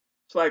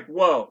 it's like,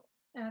 whoa.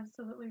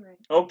 Absolutely right.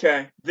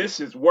 Okay, this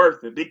is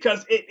worth it,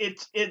 because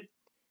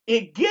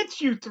it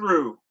gets you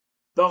through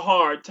the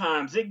hard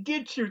times. It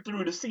gets you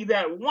through to see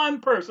that one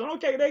person.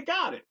 Okay, they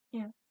got it.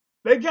 Yeah.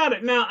 They got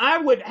it. Now, I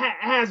would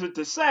hazard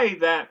to say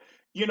that,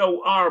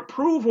 our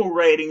approval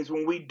ratings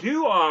when we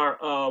do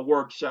our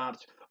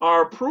workshops,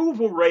 our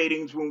approval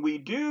ratings when we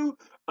do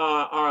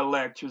our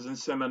lectures and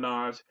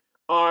seminars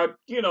are,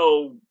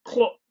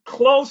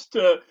 close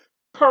to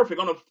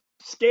perfect. On a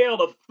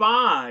scale of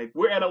 5,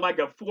 we're at like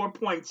a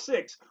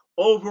 4.6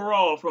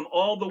 overall from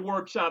all the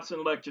workshops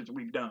and lectures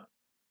we've done.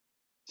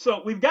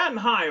 So we've gotten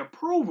high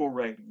approval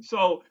ratings.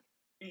 So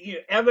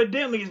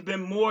evidently it's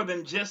been more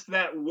than just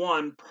that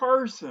one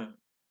person.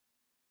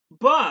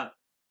 But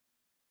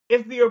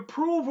if the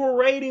approval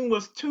rating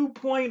was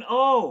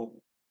 2.0,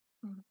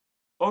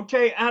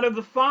 okay, out of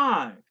the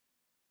 5,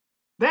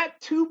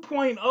 that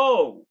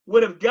 2.0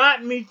 would have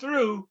gotten me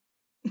through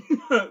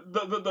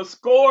the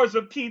scores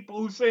of people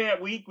who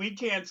said we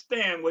can't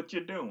stand what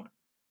you're doing.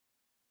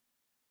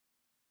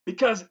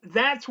 Because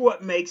that's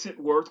what makes it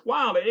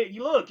worthwhile.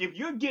 Look, if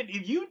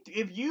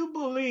you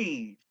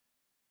believe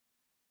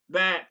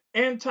that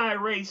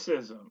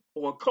anti-racism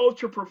or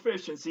cultural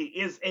proficiency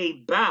is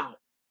about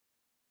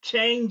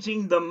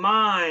changing the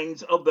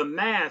minds of the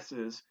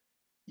masses,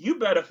 you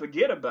better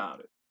forget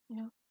about it.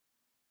 Yeah.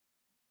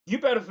 You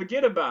better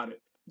forget about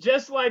it.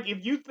 Just like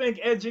if you think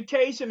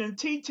education and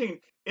teaching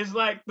is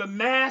like the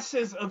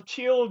masses of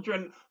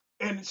children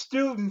and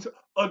students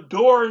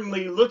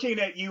adoringly looking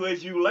at you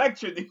as you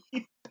lecture,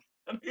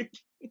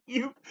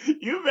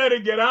 you better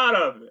get out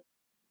of it.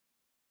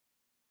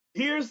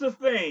 Here's the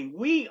thing.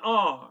 We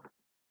are,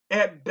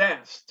 at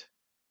best,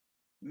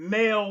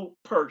 mail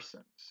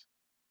persons,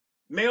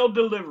 mail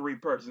delivery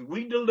persons.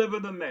 We deliver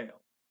the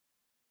mail.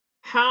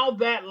 How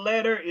that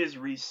letter is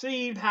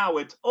received, how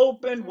it's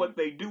opened, what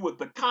they do with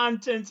the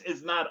contents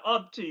is not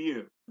up to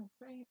you. That's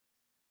right.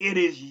 It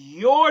is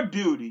your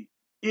duty.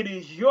 It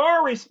is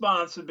your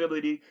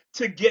responsibility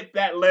to get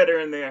that letter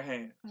in their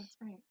hands. That's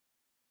right.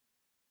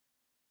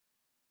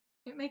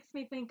 It makes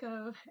me think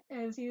of,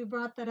 as you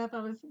brought that up, I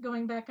was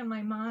going back in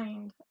my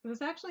mind. It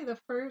was actually the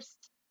first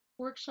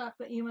workshop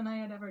that you and I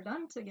had ever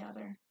done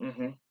together.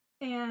 Mm-hmm.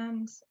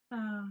 And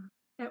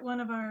at one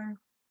of our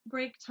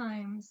break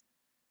times,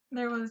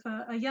 there was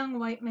a young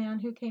white man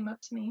who came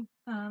up to me.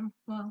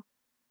 Well,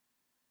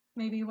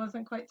 maybe he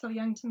wasn't quite so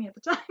young to me at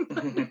the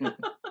time.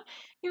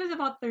 He was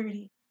about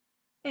 30.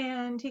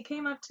 And he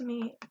came up to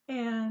me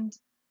and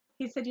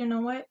he said, you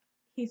know what?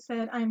 He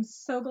said, I'm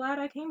so glad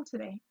I came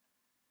today.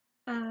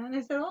 And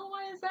I said, oh,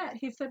 why is that?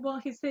 He said,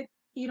 well,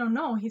 you don't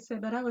know. He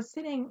said, but I was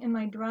sitting in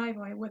my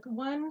driveway with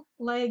one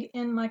leg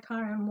in my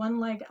car and one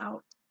leg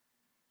out.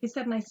 He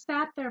said, and I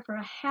sat there for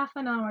a half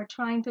an hour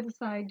trying to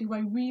decide, do I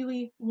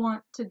really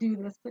want to do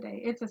this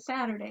today? It's a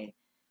Saturday.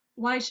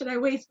 Why should I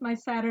waste my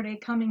Saturday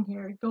coming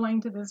here,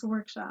 going to this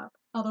workshop?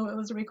 Although it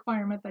was a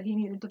requirement that he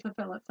needed to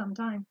fulfill at some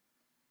time.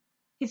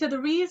 He said, the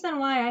reason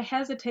why I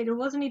hesitated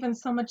wasn't even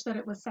so much that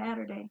it was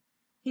Saturday.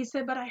 He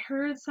said, but I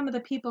heard some of the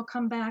people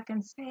come back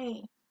and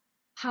say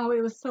how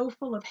it was so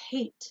full of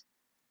hate.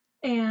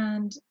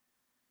 And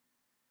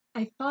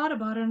I thought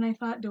about it and I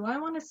thought, do I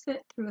want to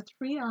sit through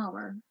a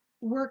 3-hour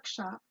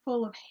workshop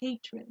full of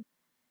hatred?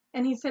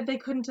 And he said, they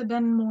couldn't have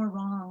been more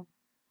wrong.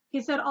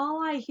 He said,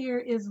 all I hear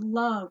is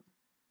love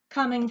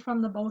coming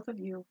from the both of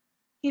you.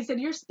 He said,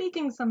 you're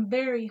speaking some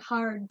very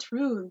hard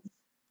truths.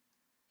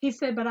 He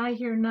said, but I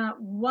hear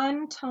not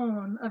one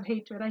tone of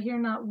hatred. I hear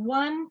not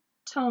one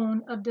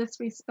tone of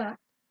disrespect.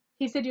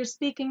 He said, you're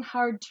speaking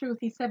hard truth.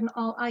 He said, and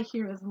all I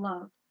hear is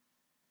love.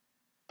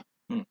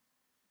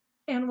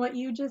 And what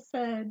you just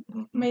said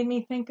made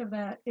me think of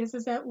that, is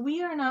that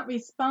we are not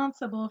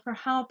responsible for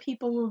how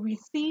people will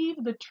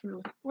receive the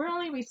truth. We're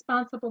only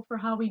responsible for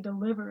how we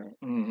deliver it.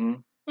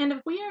 And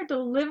if we are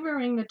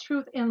delivering the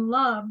truth in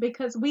love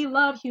because we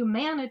love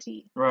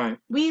humanity, right,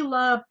 we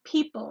love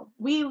people,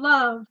 we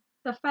love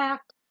the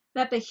fact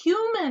that the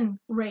human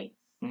race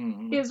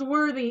is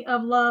worthy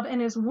of love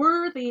and is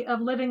worthy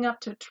of living up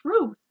to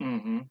truth,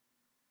 then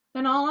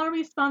all our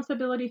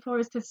responsibility for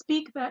is to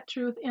speak that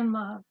truth in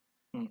love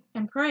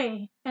and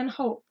pray and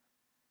hope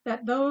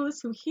that those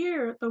who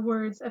hear the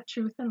words of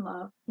truth and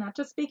love, not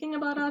just speaking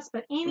about us,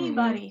 but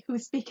anybody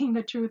who's speaking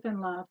the truth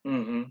in love,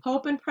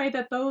 hope and pray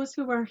that those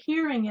who are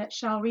hearing it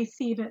shall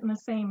receive it in the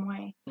same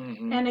way.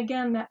 And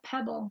again, that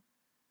pebble,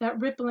 that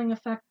rippling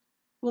effect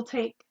will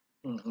take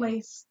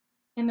place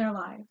in their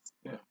lives.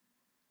 Yeah.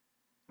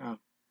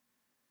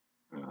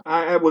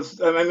 I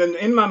mean,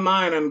 in my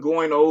mind, I'm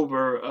going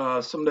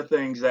over some of the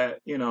things that,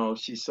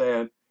 she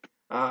said.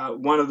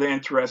 One of the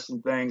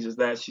interesting things is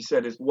that she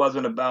said it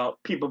wasn't about,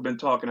 people have been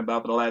talking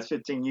about for the last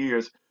 15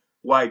 years,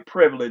 white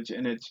privilege,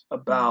 and it's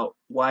about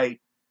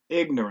white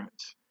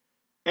ignorance.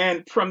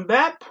 And from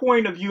that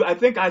point of view, I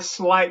think I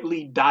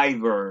slightly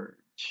diverge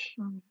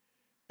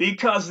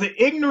because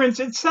the ignorance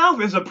itself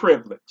is a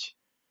privilege.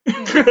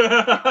 Yes.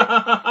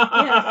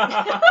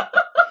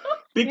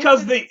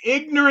 Because the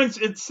ignorance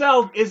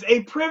itself is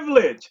a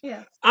privilege.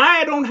 Yes.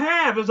 I don't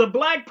have, as a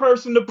black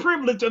person, the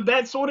privilege of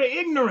that sort of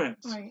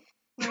ignorance. Right.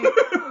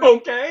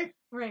 Okay?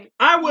 Right.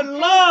 I would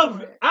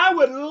love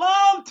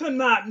to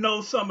not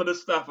know some of the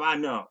stuff I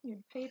know. You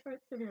pay for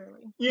it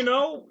severely.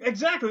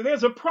 Exactly.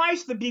 There's a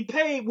price to be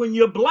paid when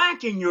you're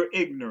black and you're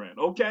ignorant,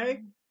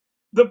 okay?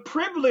 The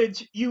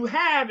privilege you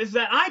have is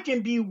that I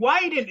can be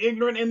white and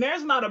ignorant, and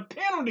there's not a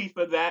penalty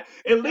for that,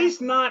 at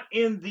least not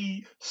in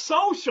the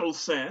social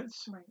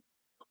sense. Right.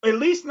 At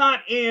least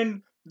not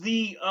in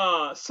the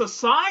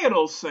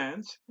societal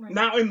sense. Right.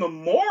 Now, in the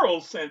moral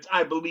sense,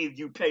 I believe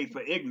you pay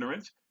for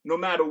ignorance, no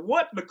matter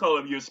what the color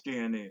of your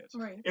skin is.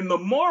 Right. In the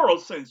moral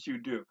sense, you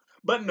do.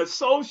 But in the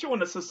social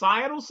and the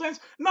societal sense,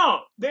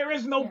 no, there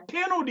is no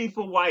penalty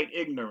for white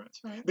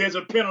ignorance. Right. There's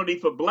a penalty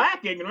for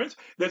black ignorance.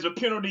 There's a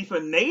penalty for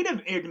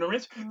native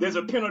ignorance. There's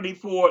a penalty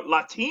for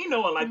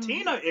Latino and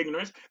Latina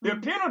ignorance. There are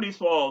penalties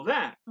for all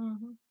that.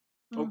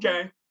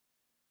 Okay?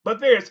 But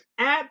there's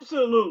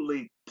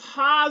absolutely,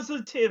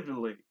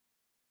 positively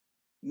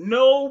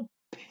no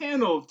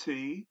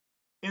penalty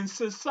in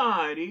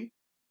society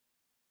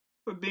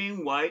for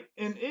being white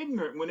and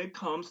ignorant when it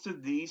comes to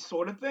these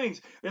sort of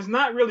things. There's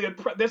not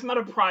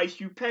a price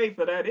you pay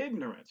for that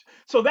ignorance.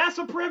 So that's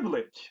a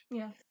privilege.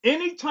 Yes.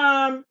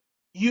 Anytime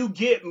you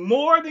get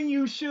more than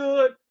you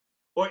should,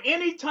 or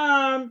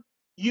anytime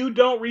you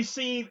don't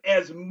receive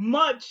as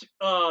much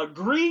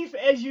grief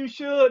as you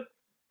should,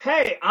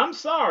 hey, I'm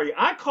sorry.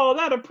 I call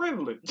that a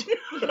privilege.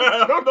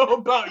 I don't know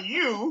about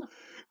you,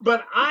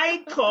 but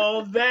I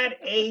call that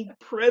a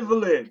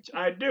privilege.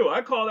 I do.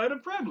 I call that a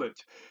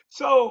privilege.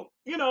 So,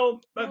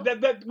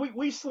 that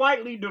we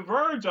slightly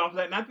diverge off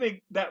that. And I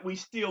think that we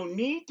still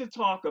need to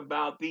talk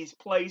about these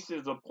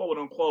places of quote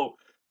unquote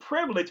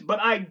privilege. But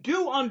I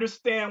do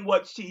understand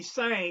what she's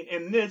saying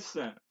in this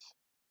sense,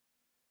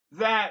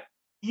 that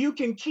you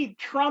can keep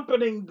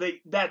trumpeting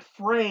that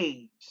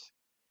phrase.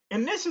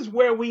 And this is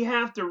where we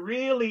have to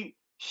really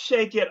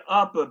shake it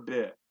up a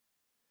bit.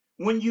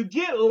 When you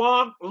get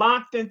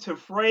locked into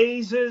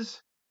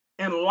phrases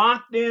and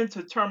locked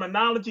into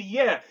terminology,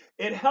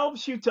 it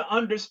helps you to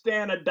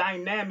understand a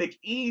dynamic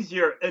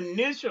easier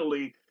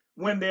initially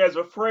when there's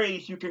a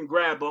phrase you can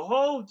grab a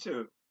hold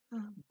to.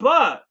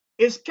 But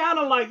it's kind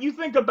of like, you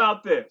think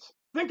about this.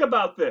 Think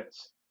about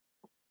this.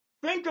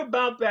 Think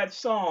about that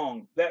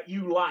song that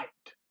you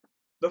liked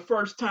the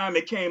first time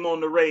it came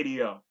on the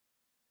radio.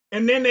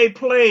 And then they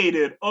played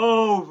it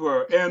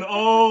over and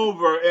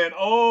over and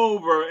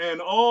over and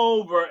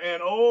over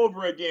and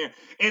over again.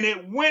 And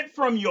it went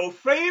from your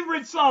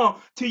favorite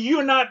song to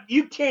you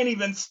can't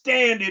even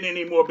stand it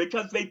anymore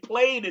because they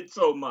played it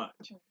so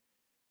much.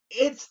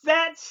 It's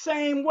that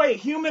same way.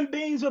 Human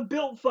beings are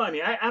built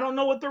funny. I don't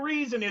know what the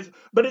reason is,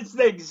 but it's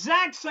the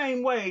exact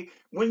same way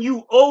when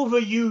you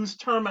overuse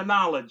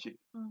terminology.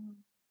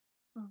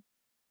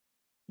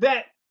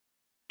 That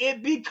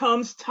it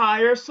becomes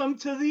tiresome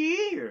to the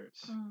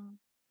ears.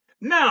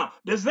 Now,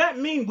 does that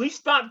mean we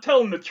stop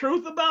telling the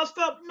truth about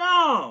stuff?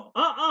 No.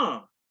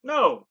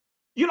 No.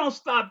 You don't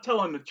stop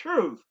telling the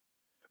truth.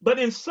 But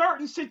in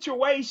certain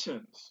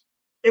situations,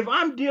 if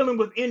I'm dealing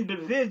with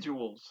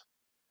individuals,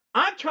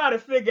 I try to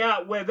figure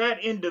out where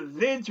that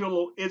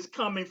individual is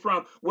coming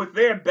from with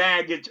their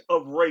baggage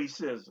of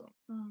racism.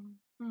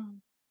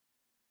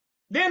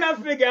 Then I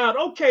figure out,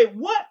 okay,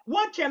 what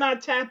can I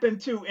tap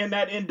into in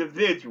that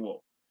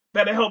individual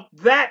that'll help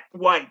that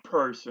white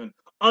person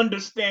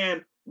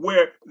understand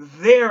where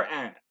they're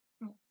at,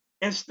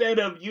 instead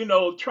of,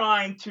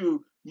 trying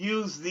to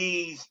use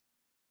these,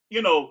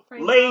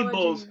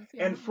 labels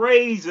and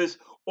phrases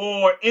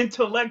or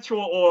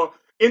intellectual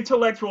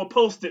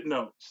Post-it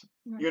notes,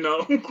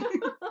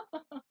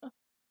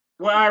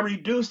 where I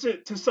reduce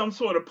it to some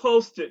sort of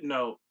Post-it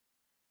note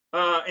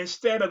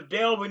instead of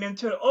delving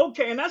into,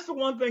 okay, and that's the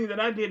one thing that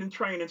I did in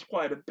trainings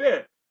quite a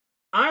bit.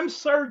 I'm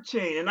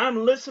searching and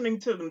I'm listening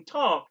to them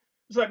talk.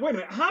 It's like, wait a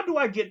minute, how do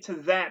I get to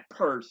that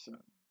person?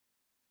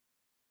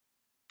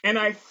 And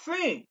I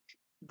think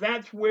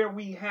that's where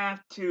we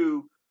have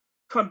to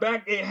come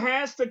back. It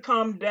has to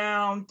come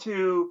down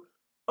to,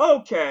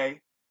 okay,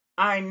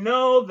 I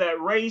know that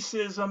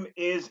racism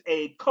is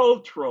a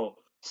cultural,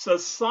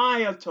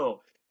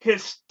 societal,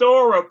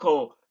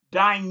 historical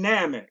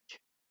dynamic.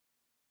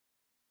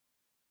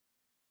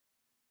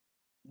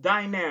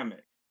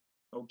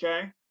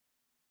 Okay?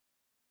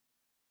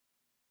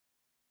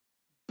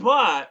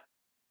 But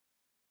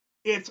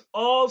it's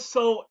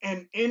also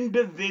an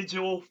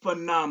individual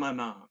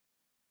phenomenon.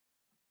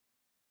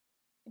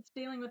 It's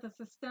dealing with a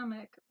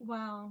systemic,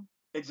 well.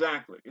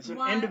 Exactly. It's an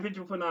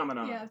individual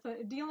phenomenon. Yeah, so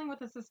dealing with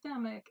the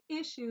systemic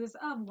issues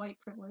of white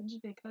privilege,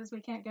 because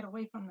we can't get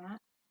away from that.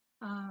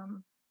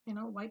 You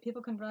know, white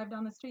people can drive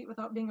down the street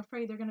without being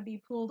afraid they're going to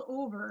be pulled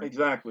over.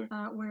 Exactly.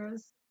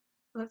 Whereas,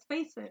 let's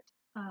face it,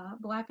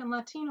 Black and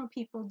Latino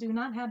people do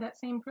not have that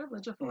same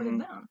privilege afforded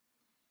them.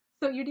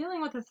 So you're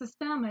dealing with a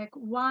systemic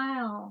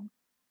while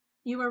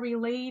you are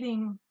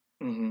relating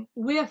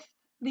with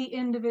the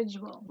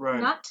individual. Right.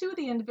 Not to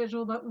the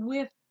individual, but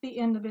with the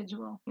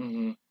individual.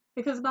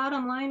 Because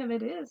bottom line of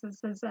it is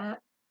that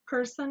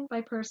person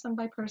by person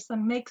by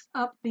person makes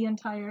up the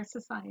entire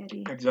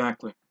society.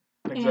 Exactly.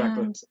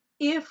 And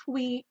if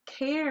we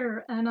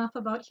care enough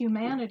about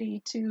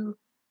humanity to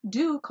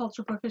do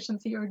cultural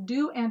proficiency or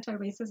do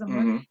anti-racism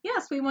work,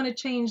 yes, we want to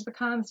change the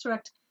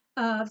construct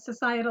of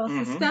societal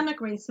systemic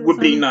racism. Would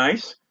be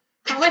nice.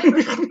 However,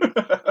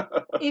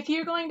 if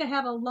you're going to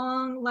have a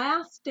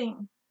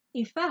long-lasting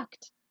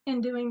effect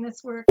in doing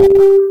this work,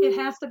 it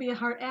has to be a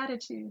heart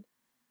attitude,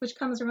 which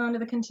comes around to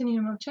the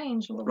continuum of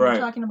change, what we were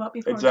talking about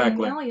before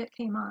Jane Elliot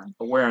came on.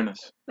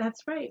 Awareness.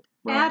 That's right.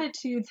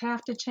 Attitudes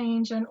have to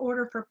change in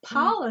order for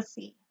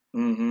policy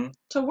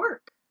to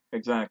work.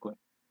 Exactly.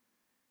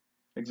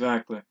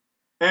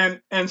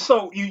 And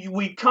so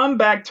we come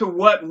back to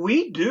what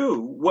we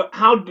do.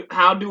 How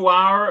do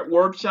our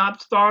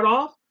workshops start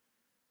off?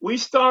 We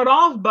start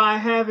off by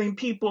having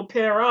people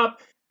pair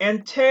up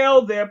and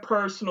tell their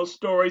personal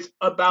stories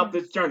about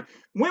this journey.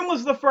 When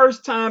was the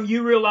first time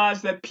you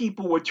realized that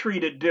people were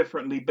treated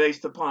differently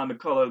based upon the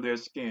color of their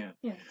skin?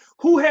 Yes.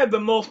 Who had the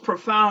most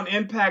profound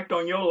impact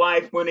on your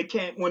life when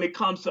it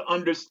comes to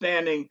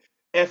understanding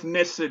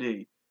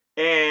ethnicity?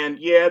 And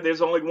yeah,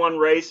 there's only one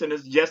race and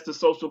it's just a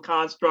social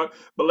construct,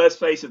 but let's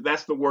face it,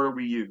 that's the word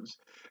we use.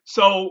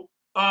 So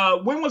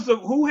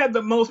who had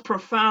the most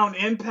profound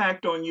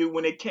impact on you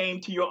when it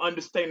came to your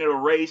understanding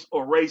of race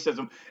or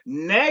racism,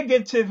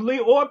 negatively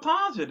or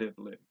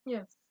positively?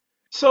 Yes.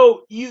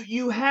 So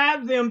you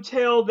have them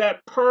tell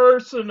that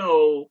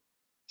personal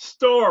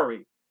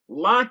story,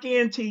 lock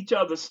into each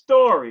other's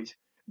stories.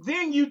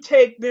 Then you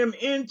take them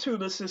into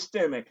the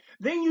systemic.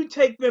 Then you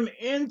take them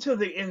into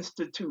the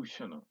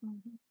institutional.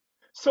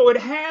 So it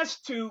has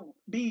to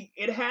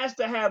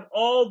have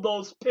all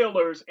those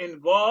pillars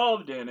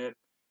involved in it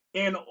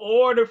in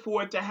order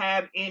for it to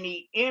have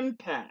any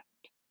impact.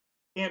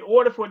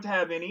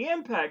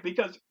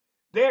 Because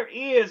there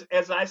is,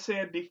 as I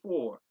said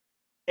before,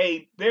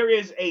 there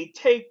is a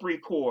tape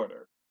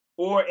recorder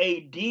or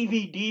a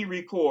DVD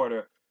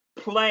recorder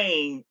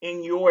playing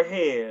in your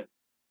head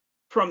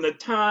from the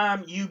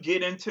time you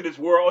get into this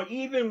world, or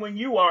even when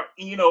you are,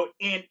 in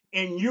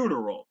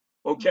utero.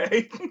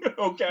 Okay.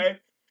 Okay.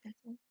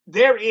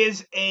 There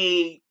is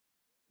a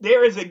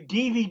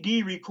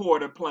DVD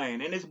recorder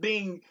playing,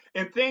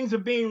 and things are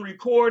being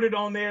recorded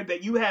on there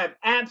that you have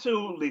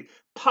absolutely,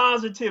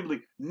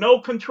 positively no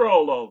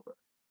control over.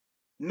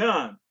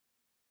 None.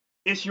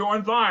 It's your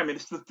environment.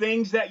 It's the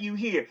things that you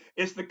hear.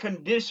 It's the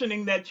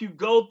conditioning that you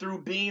go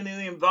through being in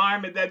the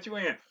environment that you're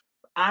in.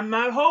 I'm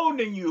not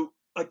holding you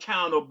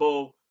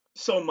accountable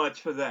so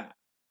much for that.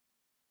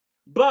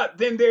 But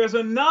then there's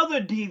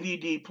another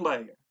DVD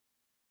player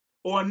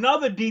or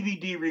another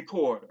DVD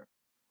recorder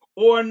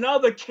or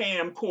another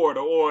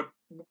camcorder or,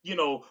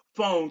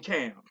 phone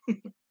cam.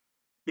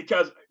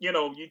 Because,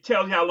 you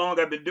tell you how long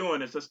I've been doing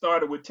this. I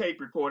started with tape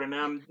recorder.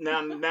 Now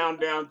I'm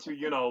down to,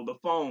 the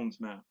phones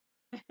now.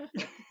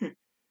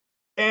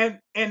 And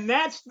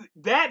that's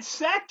that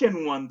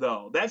second one,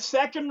 though, that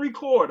second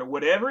recorder,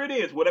 whatever it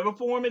is, whatever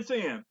form it's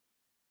in,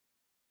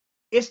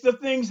 it's the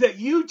things that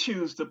you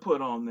choose to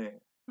put on there.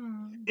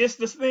 It's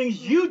the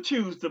things you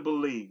choose to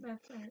believe.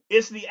 That's right.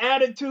 It's the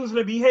attitudes and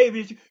the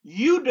behaviors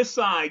you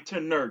decide to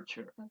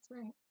nurture. That's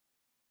right.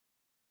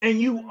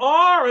 And you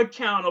are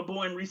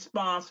accountable and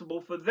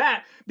responsible for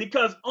that,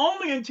 because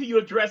only until you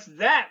address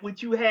that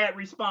which you had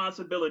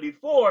responsibility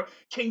for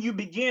can you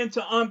begin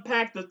to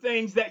unpack the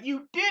things that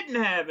you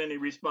didn't have any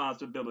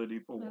responsibility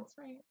for. That's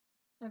right.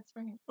 That's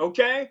right.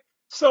 Okay?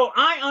 So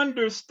I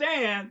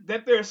understand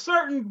that there are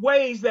certain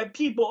ways that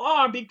people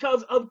are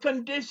because of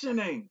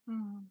conditioning.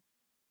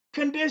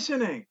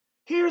 Conditioning.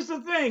 Here's the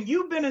thing.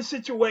 You've been in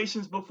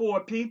situations before,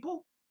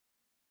 people.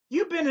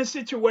 You've been in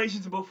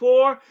situations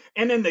before,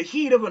 and in the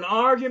heat of an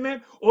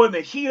argument or in the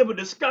heat of a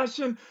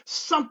discussion,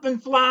 something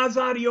flies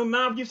out of your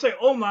mouth. You say,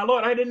 oh my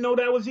Lord, I didn't know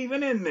that was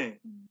even in there.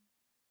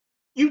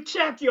 You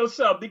check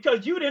yourself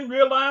because you didn't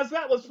realize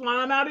that was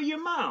flying out of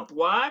your mouth.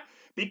 Why?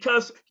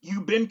 Because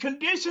you've been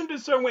conditioned a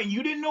certain way.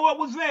 You didn't know it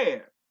was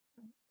there.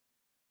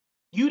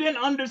 You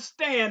didn't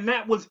understand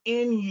that was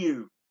in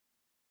you.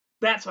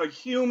 That's a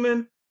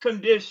human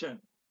condition.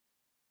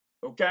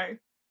 Okay?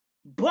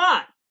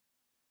 But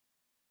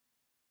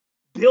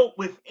built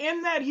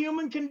within that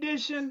human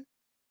condition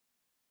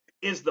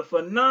is the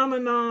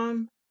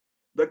phenomenon,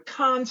 the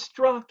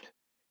construct,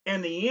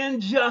 and the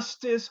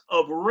injustice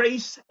of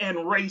race and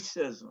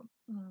racism.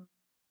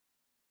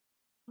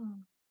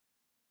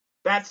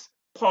 That's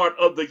part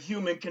of the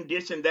human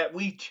condition that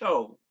we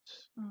chose.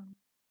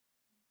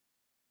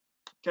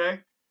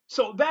 Okay?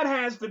 So that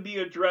has to be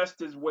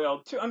addressed as well,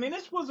 too. I mean,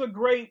 this was a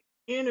great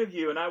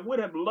interview, and I would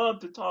have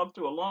loved to talk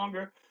to her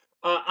longer.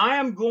 I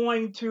am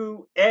going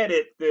to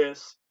edit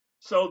this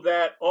so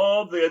that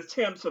all the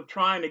attempts of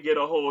trying to get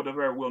a hold of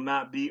her will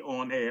not be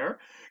on air.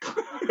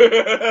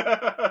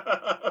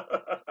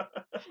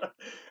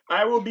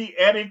 I will be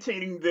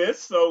editing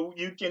this so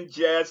you can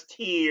just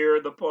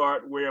hear the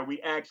part where we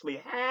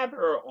actually have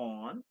her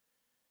on.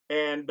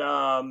 And,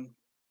 I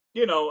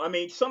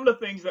mean, some of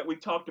the things that we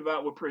talked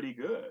about were pretty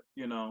good,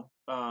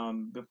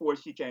 before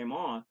she came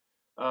on.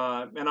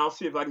 And I'll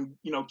see if I can,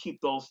 keep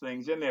those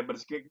things in there, but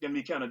it's going to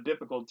be kind of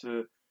difficult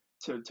to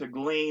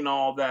glean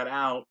all that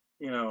out,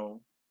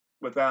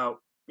 without,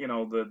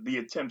 the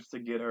attempts to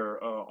get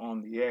her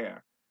on the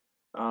air.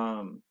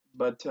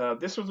 But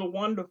this was a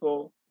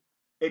wonderful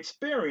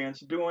experience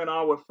doing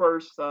our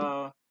first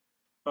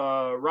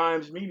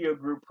Rhymes Media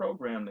Group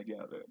program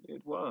together.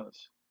 It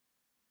was.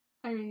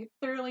 I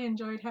thoroughly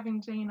enjoyed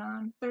having Jane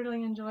on,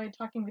 thoroughly enjoyed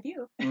talking with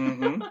you.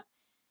 Mm-hmm.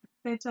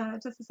 But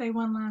just to say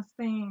one last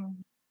thing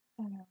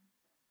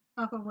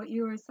off of what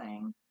you were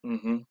saying,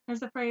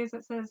 there's a phrase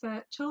that says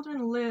that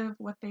children live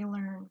what they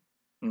learn.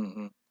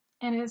 And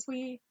as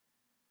we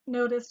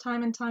notice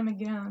time and time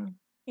again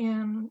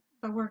in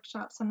the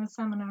workshops and the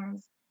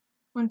seminars,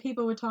 when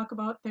people would talk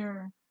about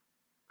their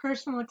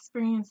personal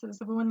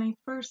experiences of when they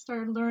first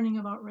started learning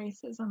about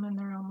racism in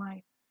their own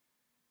life,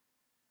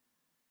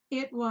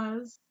 it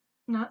was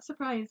not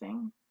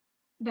surprising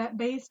that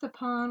based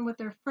upon what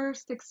their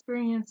first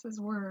experiences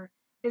were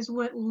is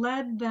what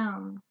led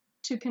them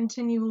to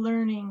continue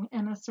learning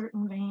in a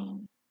certain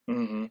vein.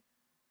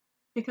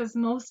 Because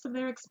most of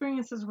their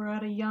experiences were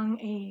at a young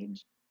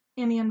age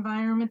in the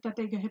environment that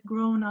they had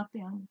grown up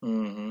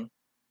in.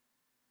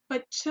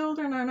 But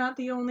children are not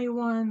the only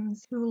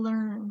ones who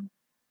learn.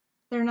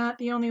 They're not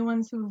the only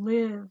ones who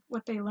live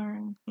what they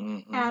learn.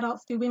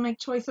 Adults do. We make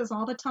choices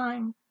all the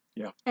time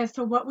as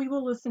to what we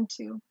will listen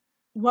to,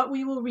 what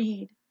we will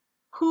read,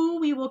 who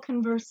we will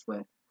converse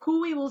with,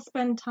 who we will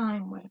spend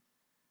time with.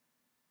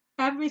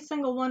 Every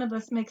single one of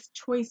us makes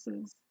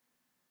choices.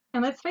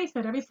 And let's face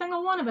it, every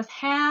single one of us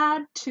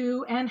had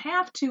to and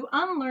have to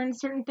unlearn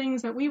certain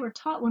things that we were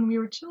taught when we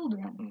were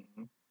children.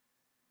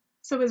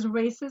 So is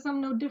racism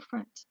no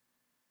different?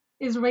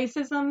 Is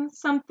racism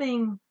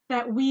something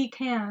that we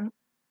can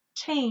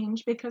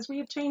change because we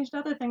have changed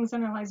other things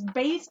in our lives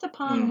based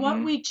upon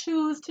what we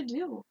choose to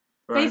do,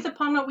 based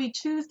upon what we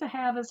choose to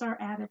have as our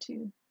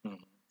attitude?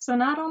 So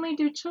not only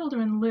do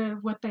children live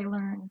what they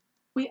learn,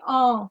 we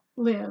all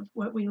live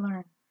what we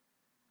learn.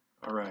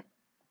 All right.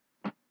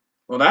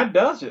 Well, that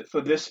does it for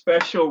this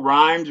special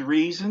Rhymes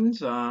Reasons.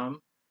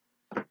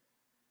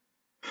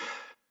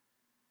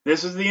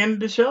 This is the end of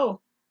the show.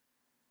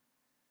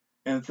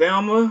 And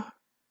Thelma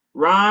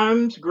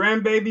Rhymes,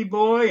 grandbaby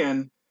boy,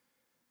 and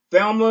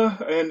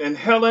Thelma and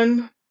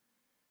Helen.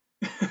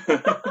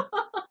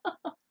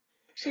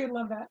 She would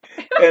love that.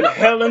 And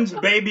Helen's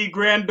baby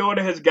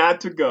granddaughter has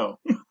got to go.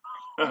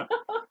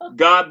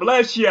 God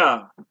bless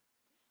ya.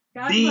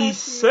 Be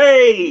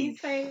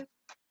safe. Be safe.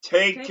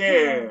 Take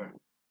care.